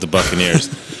fan to love the Buccaneers.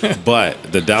 But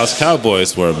the Dallas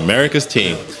Cowboys were America's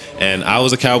team, and I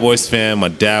was a Cowboys fan. My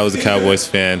dad was a Cowboys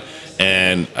fan,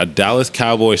 and a Dallas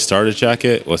Cowboys starter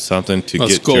jacket was something to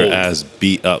get your ass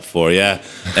beat up for. Yeah,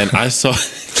 and I saw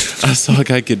a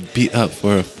guy get beat up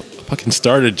for a fucking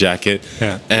starter jacket,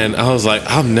 and I was like,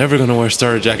 I'm never gonna wear a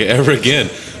starter jacket ever again.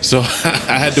 So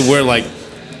I had to wear like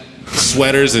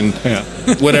sweaters and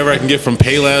whatever I can get from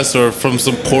Payless or from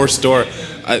some poor store.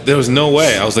 There was no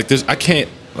way. I was like, I can't.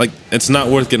 Like, it's not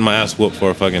worth getting my ass whooped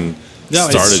for a fucking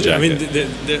starter jacket.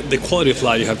 The quality of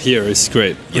life you have here is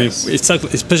great. Yes. It's like,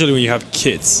 especially when you have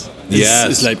kids.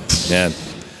 It's like,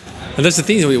 And that's the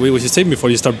thing we were saying before.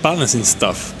 You start balancing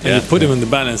stuff, and you put them in the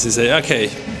balance and say, okay,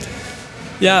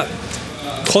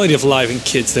 quality of life in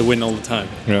kids, they win all the time.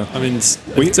 Yeah. I mean, I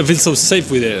feel so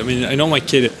safe with it. I mean, I know my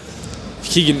kid.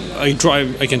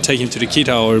 I can take him to the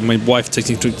kita, or my wife takes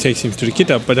him to the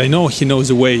kita, but I know he knows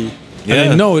the way. Yeah.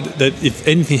 And I know that if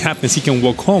anything happens, he can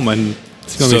walk home and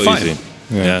it's going to be fine. Easy.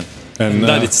 Yeah. And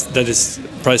that is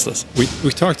priceless.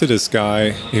 We talked to this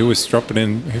guy. He was dropping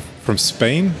in from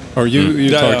Spain, or you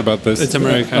talked about this. It's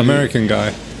American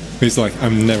guy. He's like,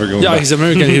 I'm never going back. Yeah, he's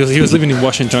American. he was living in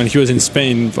Washington. He was in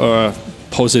Spain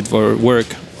posted for work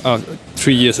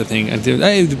 3 years, I think. And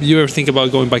hey, you ever think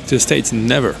about going back to the States?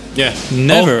 Never. Yeah.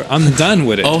 Never. I'm done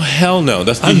with it. Oh, hell no.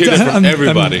 That's you hear that from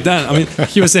everybody. I'm done. I mean,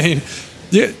 he was saying,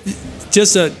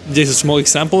 just a small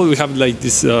example. We have like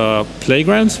these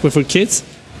playgrounds for kids.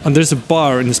 And there's a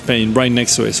bar in Spain right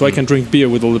next to it, so I can drink beer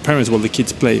with all the parents while the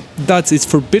kids play. It's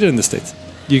forbidden in the States.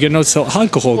 You cannot sell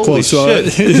alcohol close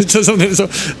to something. So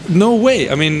no way.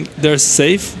 I mean, they're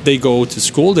safe. They go to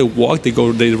school. They walk. They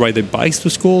ride their bikes to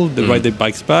school. They ride their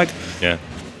bikes back. Yeah.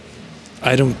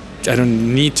 I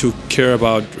don't need to care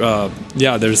about.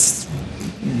 There's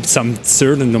some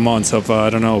certain amounts of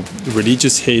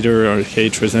religious hatred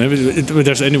and everything.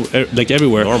 There's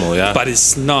everywhere. Normal, yeah. But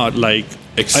it's not like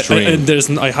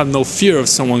extreme. I have no fear of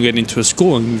someone getting into a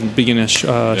school and begin a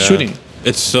shooting.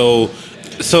 It's so.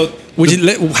 Which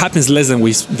happens less than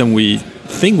we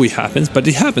think we happens, but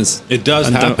it happens. It does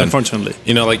happen, unfortunately.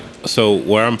 So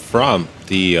where I'm from,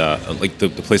 the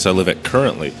place I live at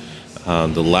currently,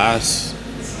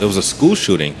 there was a school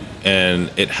shooting, and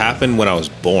it happened when I was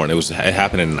born. It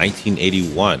happened in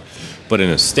 1981, but in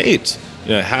the States,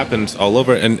 it happens all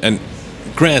over. And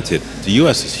granted, the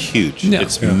U.S. is huge. Yeah.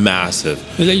 It's massive.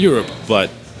 It's like Europe.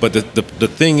 But the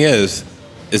thing is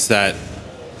that,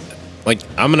 like,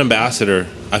 I'm an ambassador.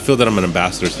 I feel that I'm an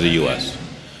ambassador to the U.S.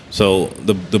 So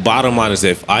the bottom line is,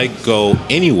 if I go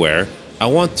anywhere, I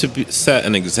want to set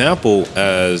an example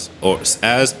as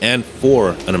and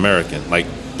for an American. Like,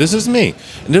 this is me.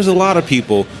 And there's a lot of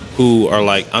people who are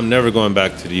like, I'm never going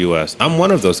back to the U.S. I'm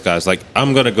one of those guys. Like,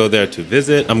 I'm going to go there to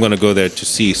visit. I'm going to go there to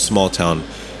see small town,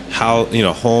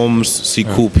 homes, see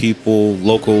cool people,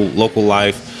 local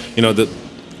life.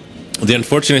 The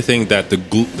unfortunate thing that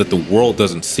the world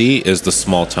doesn't see is the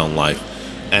small town life,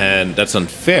 and that's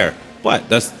unfair. But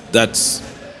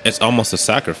it's almost a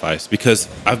sacrifice, because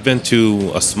I've been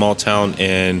to a small town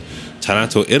in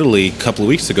Taranto, Italy, a couple of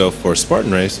weeks ago for a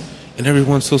Spartan race, and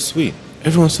everyone's so sweet,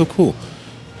 everyone's so cool,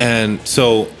 and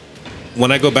so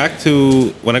when I go back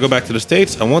to the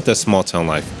States, I want that small town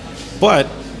life, but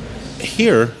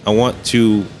here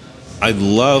I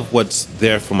love what's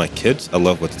there for my kids. I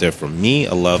love what's there for me.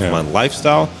 I love my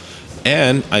lifestyle,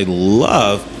 and I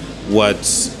love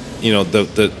what's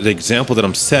the example that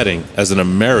I'm setting as an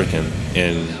American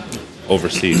in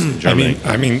overseas in Germany.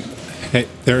 I mean, hey,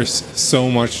 there's so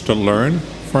much to learn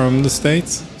from the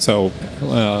States. So,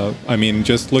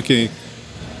 just looking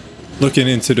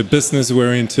into the business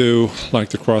we're into, like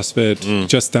the CrossFit,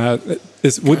 just that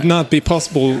would not be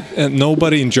possible. And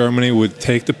nobody in Germany would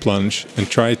take the plunge and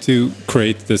try to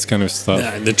create this kind of stuff.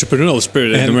 Yeah, the entrepreneurial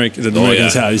spirit that the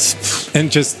Americans have.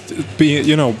 And just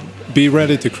be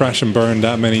ready to crash and burn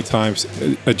that many times.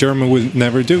 A German would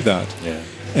never do that. Yeah.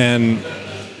 And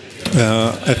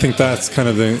I think that's kind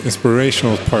of the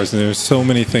inspirational part. There's so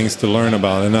many things to learn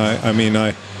about. And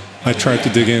I tried to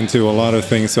dig into a lot of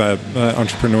things that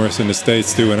entrepreneurs in the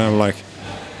States do, and I'm like,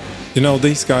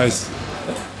 these guys,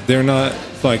 they're not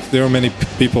like, there are many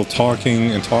people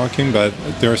talking, but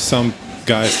there are some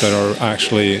guys that are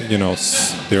actually,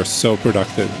 they're so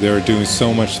productive. They're doing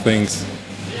so much things,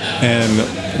 and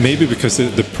maybe because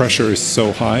the pressure is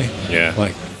so high,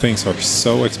 like things are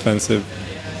so expensive.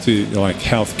 To like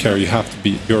healthcare,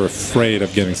 you're afraid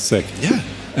of getting sick,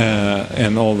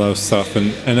 and all those stuff,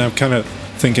 and I'm kind of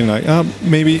thinking like,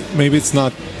 maybe it's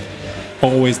not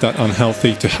always that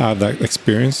unhealthy to have that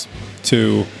experience,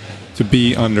 to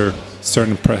be under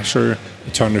certain pressure,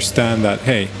 to understand that,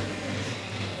 hey,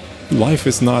 life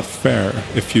is not fair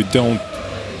if you don't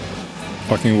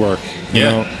fucking work. You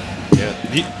know?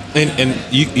 And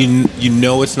you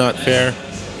it's not fair.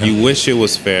 You wish it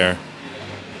was fair,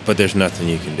 but there's nothing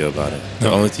you can do about it.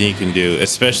 The only thing you can do,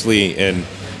 especially in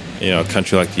a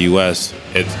country like the U.S.,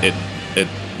 it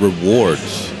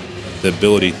rewards the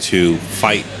ability to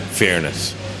fight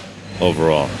fairness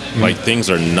overall. Like, things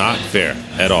are not fair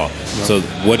at all. So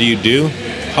what do?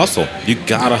 Hustle. You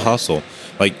gotta hustle.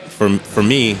 Like, for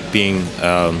me, being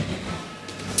a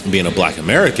Black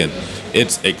American,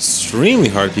 it's extremely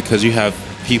hard, because you have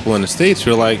people in the States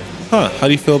who are like, how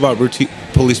do you feel about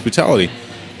police brutality?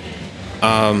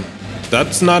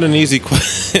 that's not an easy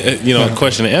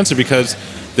question to answer, because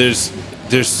there's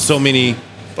so many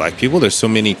black people, there's so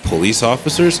many police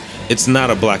officers. It's not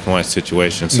a black and white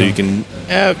situation, so you can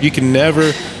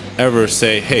never ever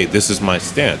say, hey, this is my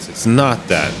stance. It's not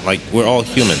that. Like, we're all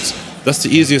humans. That's the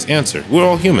easiest answer. We're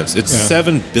all humans. It's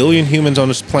 7 billion humans on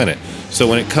this planet. So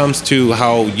when it comes to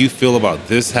how you feel about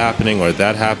this happening or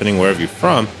that happening wherever you're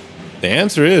from, the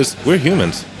answer is we're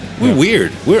humans. We're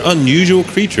weird. We're unusual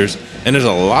creatures, and there's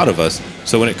a lot of us.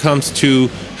 So when it comes to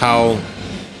how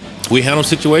we handle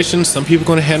situations, some people are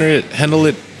going to handle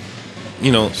it,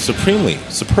 superbly,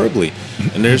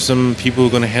 and there's some people who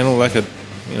are going to handle it like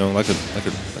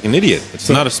an idiot. It's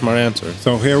not a smart answer.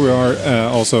 So here we are.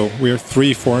 We are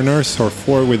 3 foreigners, or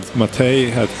 4 with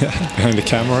Matej behind the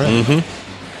camera,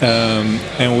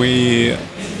 and we're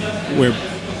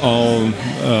all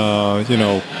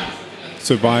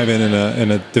surviving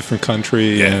in a different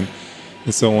country and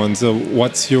so on. So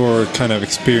what's your kind of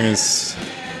experience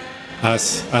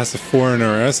as a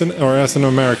foreigner, as an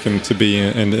American, to be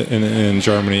in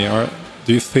Germany?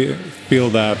 Do you feel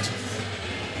that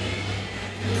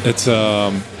it's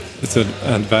an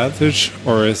advantage,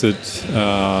 or is it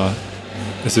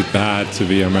bad to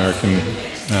be American?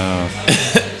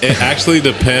 It actually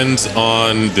depends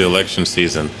on the election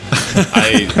season.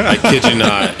 I kid you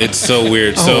not. It's so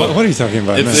weird. So what are you talking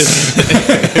about?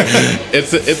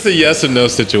 It's a yes and no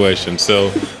situation.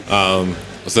 So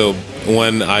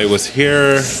when I was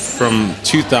here from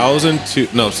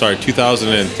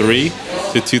 2003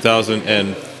 to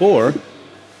 2004,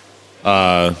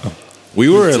 we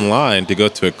were in line to go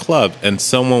to a club, and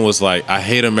someone was like, I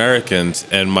hate Americans.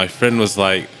 And my friend was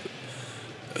like,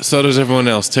 so does everyone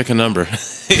else. Take a number,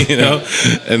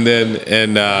 And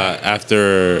then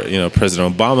after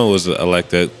President Obama was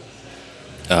elected,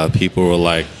 people were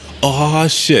like, "Oh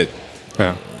shit,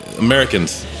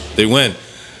 Americans, they win."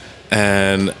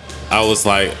 And I was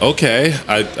like, "Okay,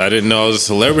 I didn't know I was a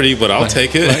celebrity, but I'll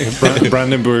take it." Like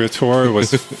Brandenburg Tor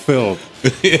was filled.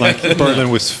 Like Berlin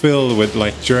was filled with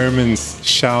like Germans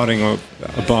shouting at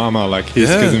Obama, like he's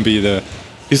going to be the.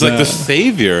 He's like the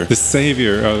savior. The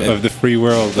savior of the free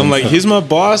world. I'm like, he's my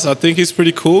boss. I think he's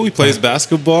pretty cool. He plays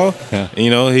basketball. Yeah.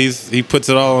 He puts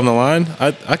it all on the line.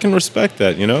 I can respect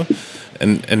that,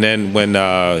 And then when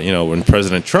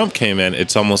President Trump came in,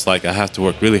 it's almost like I have to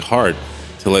work really hard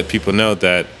to let people know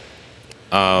that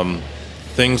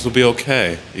things will be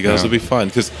okay. You guys will be fine.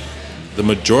 Because the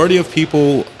majority of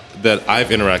people that I've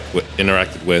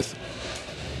interacted with,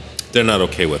 they're not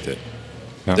okay with it.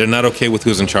 No. They're not okay with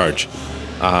who's in charge.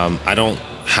 I don't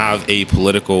have a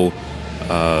political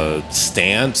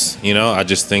stance, I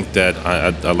just think that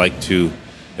I like to,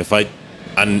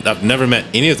 I've never met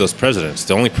any of those presidents.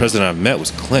 The only president I've met was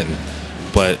Clinton,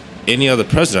 but any other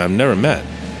president I've never met.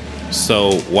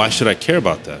 So why should I care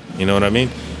about that? You know what I mean?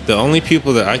 The only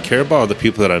people that I care about are the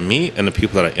people that I meet and the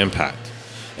people that I impact.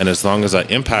 And as long as I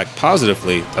impact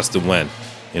positively, that's the win,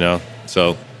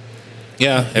 So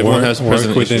yeah, everyone has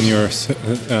work within your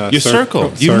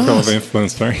circle. Circle of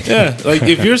influence, right? Yeah, like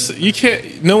if you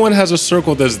can't. No one has a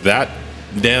circle that's that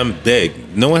damn big.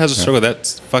 No one has a circle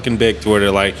that's fucking big to where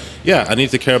they're like, yeah, I need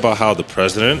to care about how the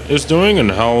president is doing and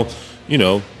how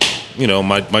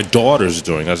my daughter's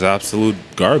doing. That's absolute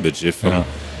garbage. It's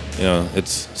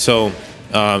so.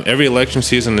 Every election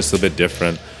season is a bit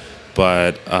different,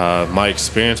 but my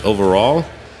experience overall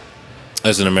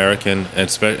as an American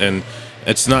and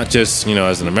it's not just,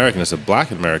 as an American, as a black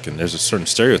American, there's a certain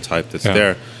stereotype that's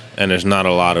there, and there's not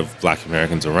a lot of black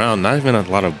Americans around, not even a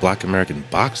lot of black American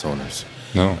box owners.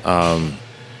 No.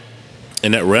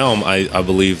 In that realm, I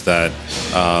believe that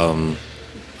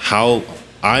how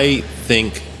I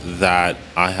think that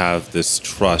I have this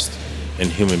trust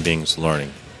in human beings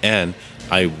learning, and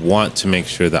I want to make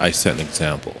sure that I set an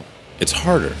example. It's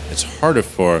harder. It's harder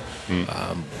for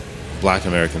black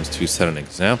Americans to set an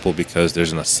example because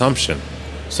there's an assumption.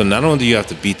 So not only do you have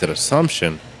to beat that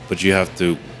assumption, but you have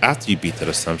to, after you beat that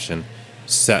assumption,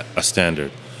 set a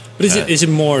standard. But is it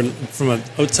more from an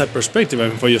outside perspective? I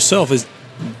mean, for yourself, it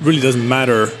really doesn't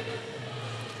matter.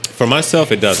 For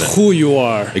myself, it doesn't. Who you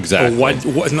are. Exactly. Or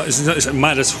it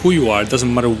matters who you are. It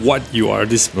doesn't matter what you are.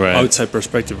 This outside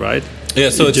perspective, right? Yeah,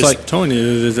 so it's like Tony.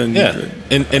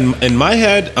 In my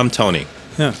head, I'm Tony.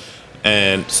 Yeah.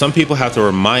 And some people have to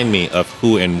remind me of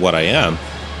who and what I am.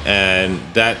 And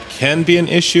that can be an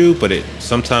issue, but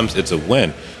sometimes it's a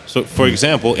win. So, for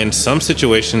example, in some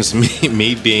situations,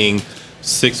 me being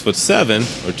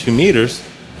 6'7" or 2 meters,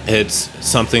 it's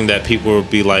something that people will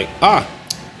be like,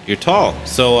 you're tall,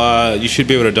 so you should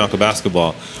be able to dunk a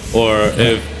basketball. Or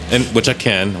which I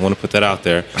want to put that out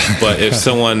there. But if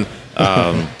someone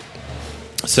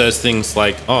says things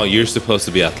like, "Oh, you're supposed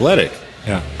to be athletic."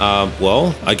 Yeah.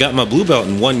 Well, I got my blue belt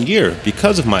in 1 year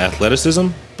because of my athleticism.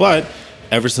 But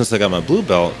ever since I got my blue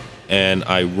belt and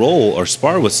I roll or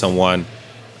spar with someone,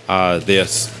 they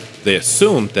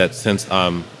assume that since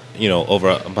I'm,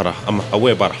 I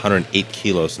weigh about 108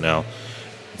 kilos now,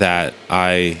 that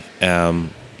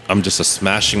I'm just a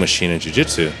smashing machine in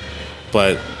jiu-jitsu.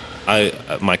 But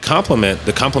the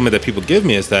compliment that people give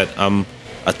me is that I'm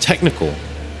a technical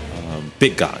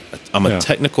big guy. I'm a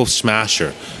technical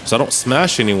smasher. So I don't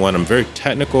smash anyone. I'm very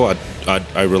technical.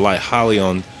 I rely highly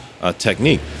on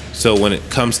technique. So when it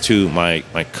comes to my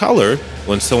color,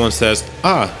 when someone says,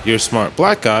 you're a smart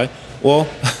black guy, well,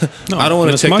 no, I don't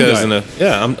want to take that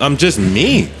as I'm just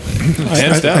me,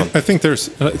 hands down. I think there's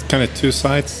kind of two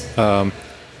sides.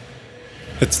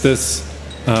 It's this,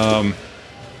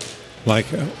 like,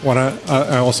 what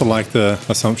I also like the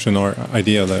assumption or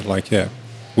idea that, like,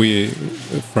 we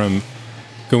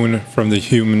going from the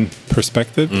human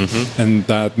perspective, and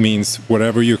that means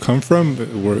whatever you come from,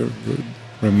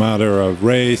 no matter of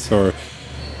race or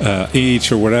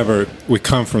age or whatever, we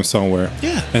come from somewhere.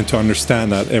 Yeah. And to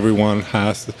understand that everyone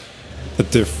has a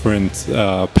different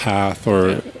path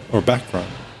or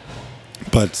background,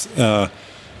 but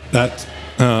that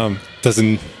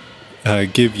doesn't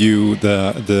give you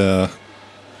the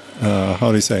how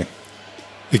do you say?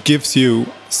 It gives you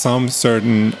some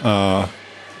certain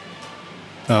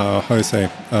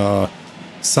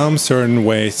some certain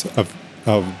ways of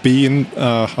being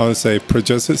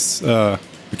prejudice.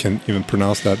 We can't even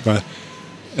pronounce that, but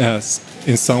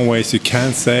in some ways you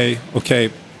can say,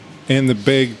 okay, in the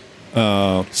big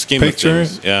scheme picture, of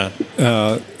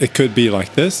things, it could be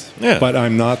like this, but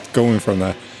I'm not going from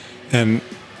that. And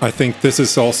I think this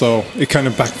is also, it kind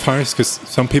of backfires because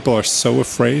some people are so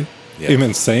afraid,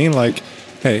 even saying like,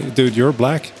 hey, dude, you're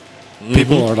black.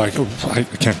 People are like, oh, I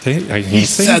can't take it. He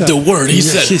said the word. He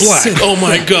said black. Oh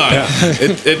my God!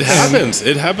 It happens.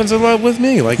 It happens a lot with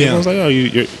me. Like everyone's like, oh,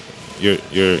 you're.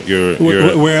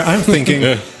 Where I'm thinking,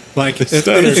 like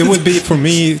it would be for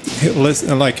me,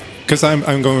 like, because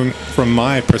I'm going from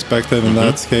my perspective in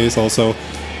that case also,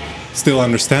 still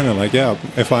understanding like,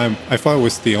 if I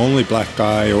was the only black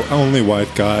guy or only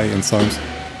white guy in some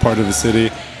part of the city,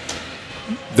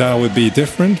 that would be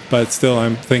different, but still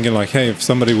I'm thinking like, hey, if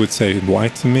somebody would say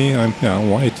white to me, I'm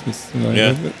white.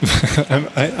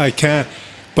 I can't,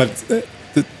 but it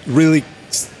really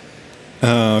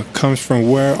comes from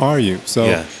where are you?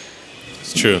 So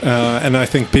it's true. And I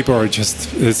think people are it's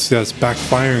just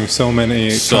backfiring so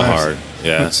many times.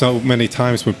 Hard. So many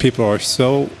times when people are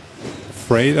so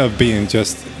afraid of being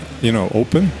just,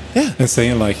 open and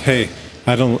saying like, hey,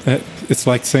 I don't, it's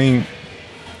like saying,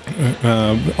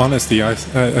 honesty, I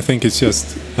think it's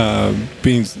just to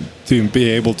be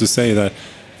able to say that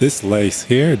this lays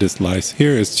here, this lies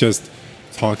here. It's just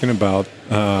talking about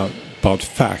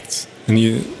facts, and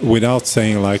without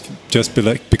saying like just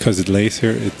because it lays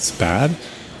here, it's bad.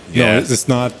 Yes.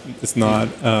 No, it's not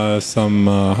some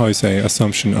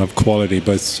assumption of quality,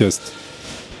 but it's just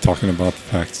talking about the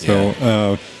facts. So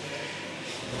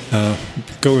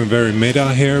going very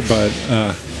meta here, but.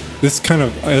 This kind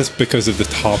of is because of the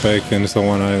topic and so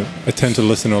on. I tend to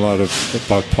listen to a lot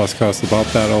about podcasts about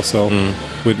that also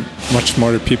with much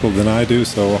smarter people than I do.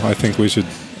 So I think we should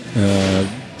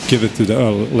give it to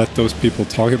let those people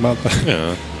talk about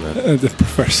that. The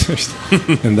professors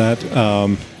and that.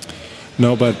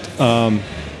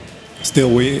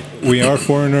 Still we are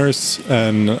foreigners,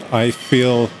 and I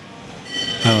feel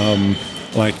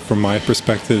like from my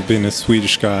perspective, being a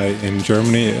Swedish guy in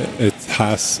Germany, it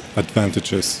has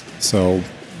advantages. So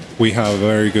we have a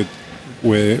very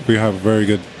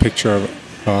good picture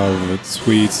of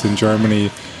Swedes in Germany.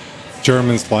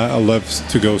 Germans love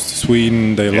to go to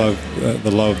Sweden. They love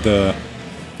the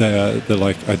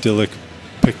like idyllic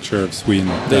picture of Sweden.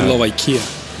 They love IKEA.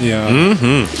 Yeah.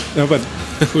 Mm-hmm. No, but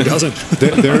who doesn't?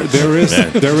 There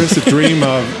is a dream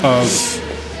of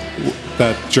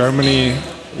that Germany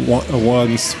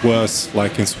once was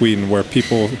like in Sweden, where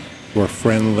people were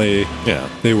friendly.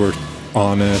 They were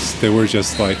honest. They were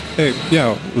just like, hey,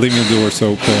 leave the doors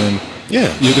open.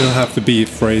 You don't have to be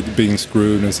afraid of being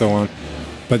screwed and so on.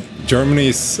 But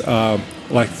Germany's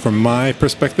like, from my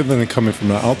perspective, and then coming from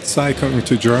the outside, coming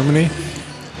to Germany,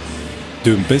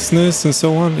 doing business and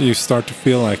so on, you start to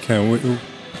feel like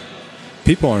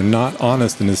people are not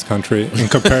honest in this country in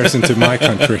comparison to my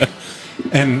country.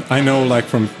 And I know, like,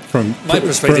 from my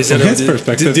perspective, from his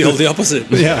perspective, the opposite.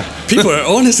 Yeah, people are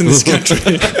honest in this country.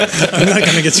 I'm not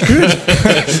gonna get screwed.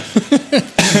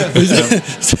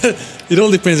 It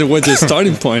all depends on what's your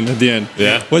starting point at the end.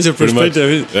 Yeah, what's your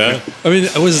perspective? Yeah, I mean,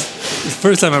 the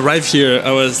first time I arrived here,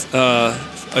 I was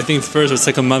I think first or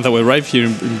second month I arrived here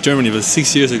in Germany, but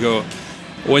 6 years ago,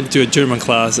 went to a German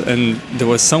class and there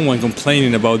was someone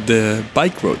complaining about the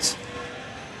bike roads.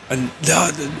 And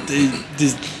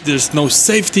there's no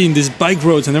safety in these bike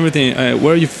roads and everything.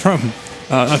 Where are you from?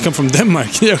 I come from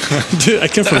Denmark. Dude, I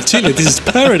come from Chile. This is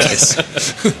paradise.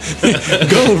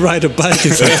 Go ride a bike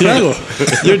in Santiago.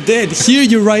 You're dead. Here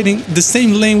you're riding the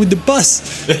same lane with the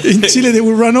bus. In Chile they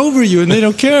will run over you and they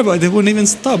don't care about it. They won't even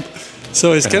stop.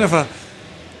 So it's kind of a...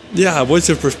 Yeah, what's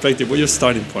your perspective? What's your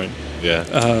starting point? Yeah.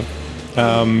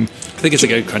 I think it's a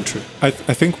great country. I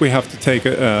think we have to take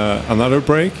another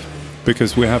break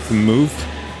because we have to move.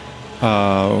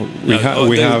 They're going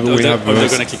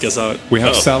to kick us out. We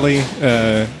have Sally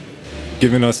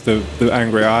giving us the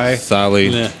angry eye.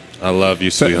 Sally, I love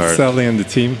you, sweetheart. Sally and the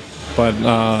team. But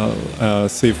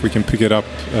see if we can pick it up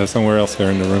somewhere else here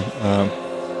in the room.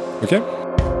 Okay?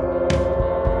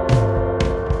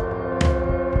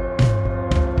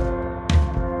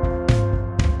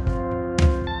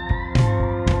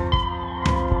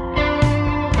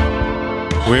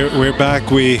 We're back.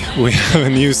 We have a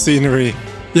new scenery.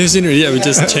 New scenery, yeah, we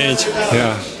just changed.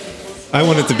 Yeah. I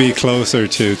wanted to be closer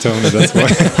to Tony, that's why.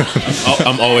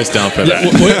 I'm always down for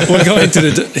that. We're going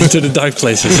into the dark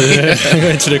places. We're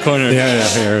going to the corner. Yeah,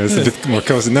 here it's a bit more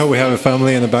cozy. No, we have a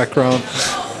family in the background.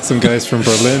 Some guys from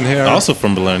Berlin here. Also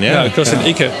from Berlin, yeah. Yeah, across in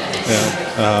Ike.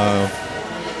 Yeah.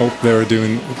 Hope they're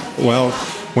doing well.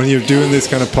 When you're doing this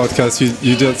kind of podcast,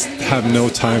 you just have no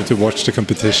time to watch the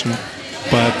competition.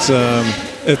 But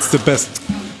it's the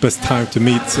best time to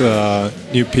meet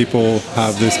new people,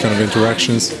 have this kind of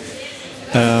interactions.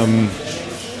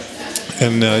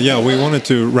 We wanted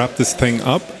to wrap this thing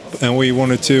up, and we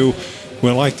like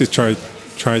to try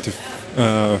to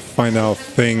find out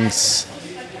things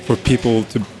for people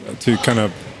to kind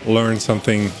of learn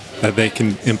something that they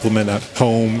can implement at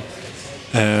home,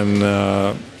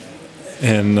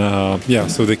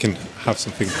 so they can have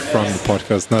something from the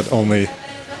podcast, not only,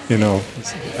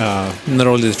 not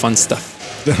only the fun stuff.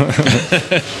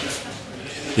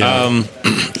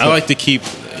 I like to keep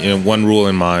one rule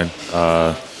in mind.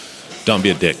 Don't be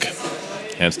a dick.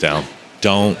 Hands down.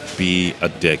 Don't be a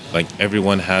dick. Like,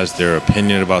 everyone has their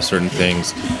opinion about certain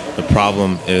things. The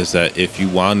problem is that if you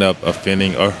wound up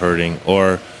offending or hurting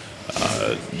or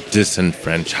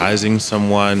disenfranchising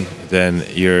someone, then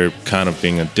you're kind of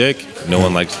being a dick. No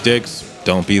one likes dicks.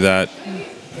 Don't be that.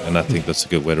 And I think that's a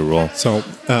good way to roll. So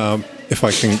if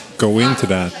I can go into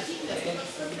that,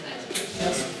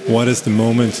 what is the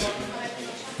moment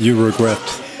you regret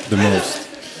the most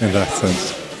in that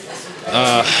sense?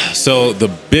 So the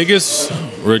biggest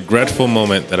regretful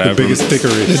moment that I've... The biggest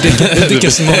dickery. The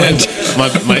biggest moment.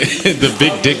 The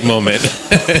big dick moment.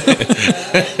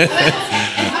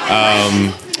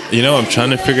 I'm trying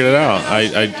to figure it out.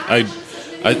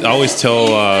 I always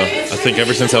tell, I think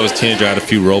ever since I was a teenager, I had a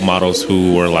few role models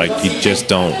who were like, you just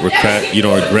don't regret, you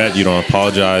don't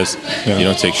apologize, you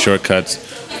don't take shortcuts.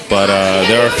 But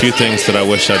there are a few things that I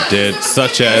wish I did,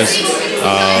 such as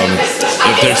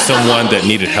if there's someone that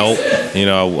needed help,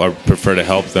 I prefer to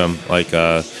help them. Like,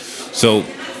 so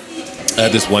I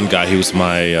had this one guy, he was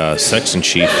my section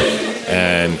chief,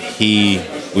 and we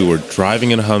were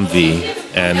driving in a Humvee,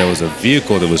 and there was a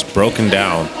vehicle that was broken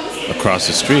down across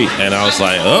the street, and I was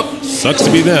like, sucks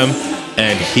to be them.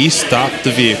 And he stopped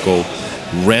the vehicle,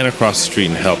 ran across the street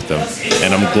and helped them.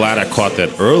 And I'm glad I caught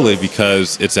that early,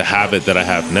 because it's a habit that I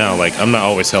have now. Like, I'm not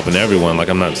always helping everyone, like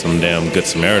I'm not some damn good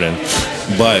Samaritan,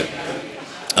 but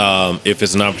if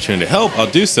it's an opportunity to help, I'll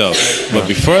do so. But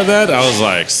before that, I was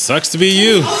like, sucks to be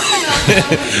you.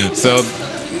 So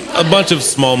a bunch of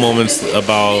small moments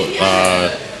about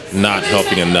not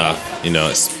helping enough,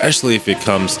 especially if it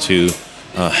comes to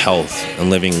health and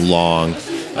living long,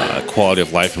 quality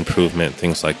of life improvement,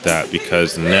 things like that,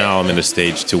 because now I'm in a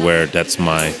stage to where that's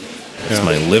my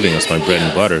living, that's my bread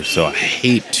and butter. So I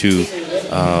hate to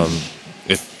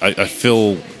if I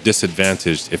feel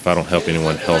disadvantaged if I don't help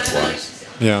anyone health-wise.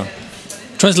 Yeah.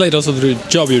 Translate also the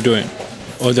job you're doing,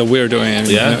 or that we're doing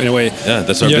in a way. Yeah,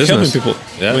 that's our you're business. Helping people.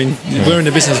 Yeah. We're in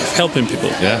the business of helping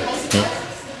people.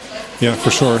 Yeah,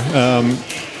 for sure.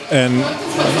 And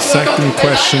second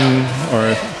question,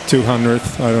 or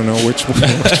 200th, I don't know which one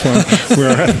we're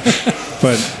at.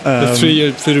 But 3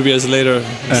 years later.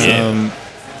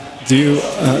 Do you?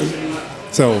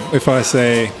 So if I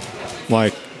say,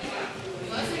 like,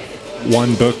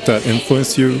 one book that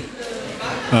influenced you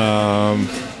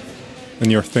in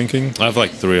your thinking? I have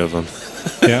like 3 of them.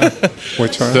 Yeah,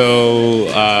 which are?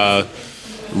 So,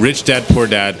 Rich Dad Poor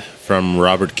Dad from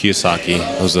Robert Kiyosaki.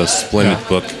 It was a splendid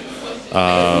book.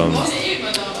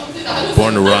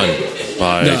 Born to Run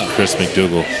by Chris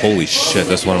McDougall. Holy shit,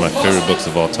 that's one of my favorite books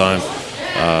of all time.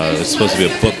 It's supposed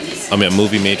to be a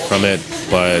movie made from it,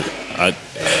 but I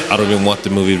don't even want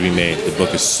the movie to be made. The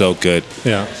book is so good.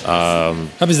 Yeah.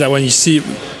 Happens that when you see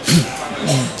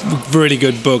really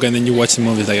good book and then you watch the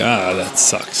movie, it's like, that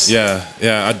sucks. Yeah.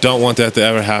 I don't want that to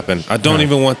ever happen. I don't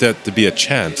even want that to be a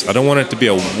chance. I don't want it to be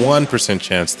a 1%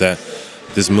 chance that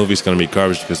this movie's going to be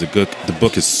garbage because the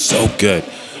book is so good.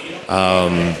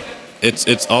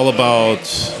 It's all about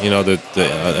the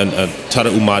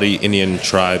Tarahumara Indian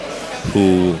tribe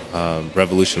who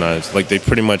revolutionized. Like they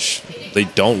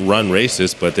don't run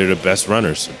races, but they're the best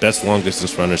runners, best long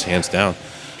distance runners, hands down.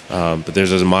 But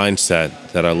there's a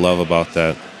mindset that I love about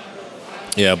that.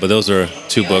 Yeah, but those are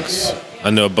 2 books.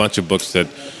 I know a bunch of books that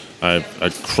I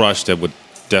crushed that would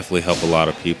definitely help a lot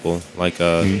of people. Like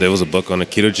there was a book on a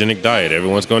ketogenic diet.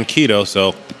 Everyone's going keto,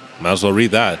 so might as well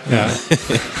read that. Yeah.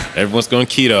 Everyone's going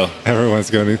keto.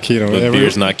 Everyone's going keto. But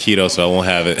beer's not keto, so I won't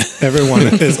have it. Everyone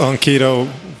is on keto,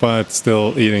 but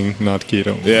still eating not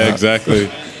keto. Yeah, exactly.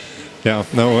 Yeah,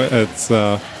 no, it's.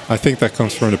 I think that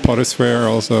comes from the Potosphere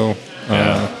also.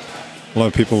 A lot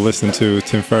of people listen to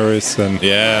Tim Ferriss, and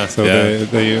they're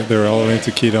all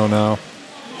into keto now.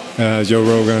 Joe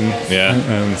Rogan,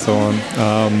 and so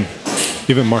on.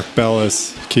 Even Mark Bell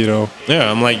is keto.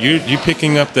 Yeah, I'm like, you're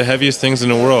picking up the heaviest things in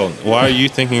the world. Why are you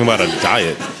thinking about a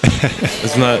diet?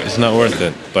 It's not worth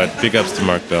it. But big ups to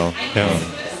Mark Bell. Yeah.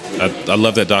 I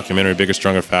love that documentary, Bigger,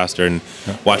 Stronger, Faster, and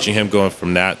watching him going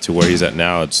from that to where he's at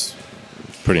now, it's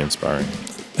pretty inspiring.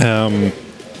 And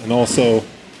also,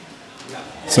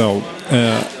 so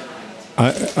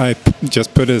I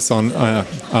just put this on.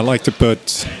 I like to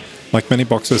put, like many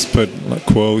boxers, put like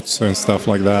quotes and stuff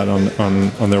like that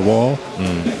on their wall,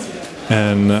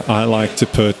 and I like to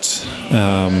put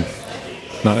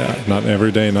not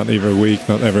every day, not every week,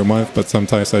 not every month, but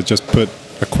sometimes I just put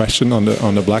a question on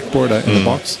the blackboard in the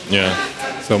box. Yeah.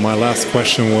 So my last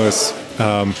question was,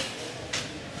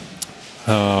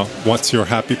 what's your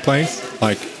happy place?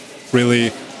 Like,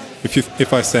 really,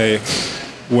 if I say,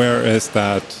 where is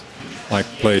that like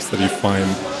place that you find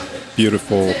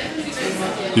beautiful,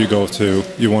 you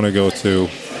want to go to?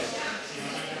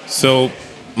 So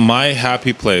my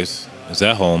happy place is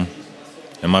at home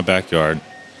in my backyard,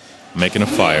 making a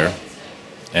fire,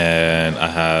 and I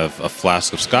have a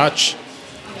flask of scotch,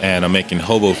 and I'm making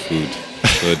hobo food.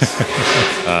 So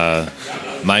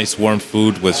it's nice warm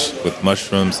food with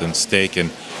mushrooms and steak,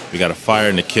 and we got a fire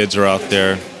and the kids are out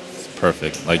there. It's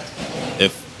perfect. Like,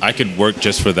 if I could work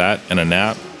just for that and a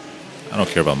nap, I don't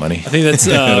care about money. I think that's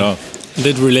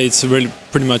that relates really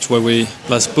pretty much what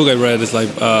last book I read is like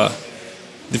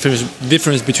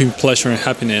difference between pleasure and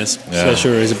happiness. Yeah.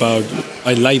 Pleasure is about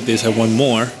I like this, I want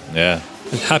more. Yeah.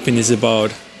 And happiness is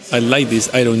about I like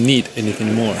this, I don't need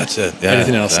anything more. That's it. Yeah,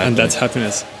 anything else, exactly. And that's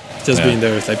happiness. Just being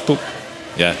there, it's like poop.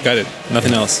 Yeah. Got it.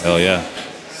 Nothing else. Hell yeah.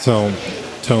 So,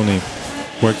 Tony,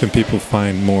 where can people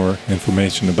find more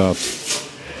information about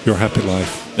your happy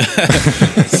life?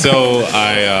 So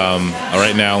I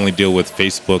right now only deal with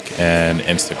Facebook and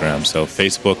Instagram. So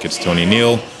Facebook, it's Tony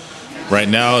Neal. Right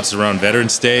now it's around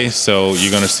Veterans Day, so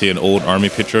you're gonna see an old Army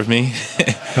picture of me.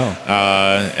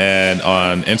 And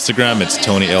on Instagram, it's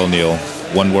Tony L. Neal,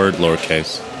 one word,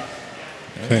 lowercase.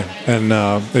 Okay. And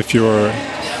if you're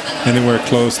anywhere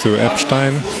close to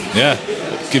Epstein,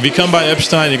 if you come by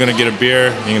Epstein, you're gonna get a beer.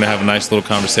 You're gonna have a nice little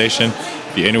conversation.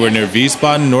 If you're anywhere near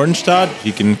Wiesbaden, Nordenstadt,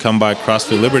 you can come by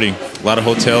CrossFit Liberty. A lot of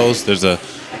hotels. There's a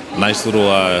nice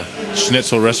little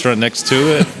schnitzel restaurant next to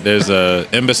it. There's a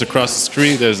Imbiss across the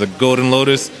street. There's a Golden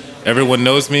Lotus. Everyone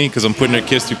knows me because I'm putting their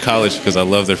kids through college because I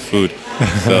love their food.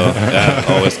 So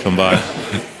always come by.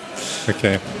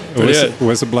 Okay. It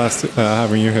was a blast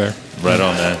having you here. Right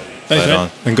on, man. Thanks,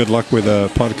 man. And good luck with the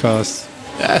podcast.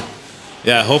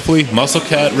 Yeah, hopefully Muscle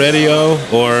Cat Radio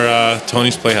or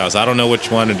Tony's Playhouse. I don't know which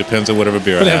one. It depends on whatever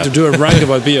beer I have. Have to do a rank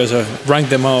about beers, rank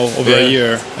them all over a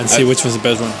year and see which was the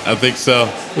best one. I think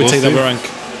so. We'll take that rank.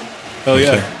 Hell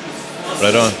yeah.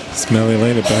 Right on. Smell you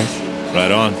later, guys.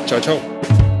 Right on. Ciao, ciao.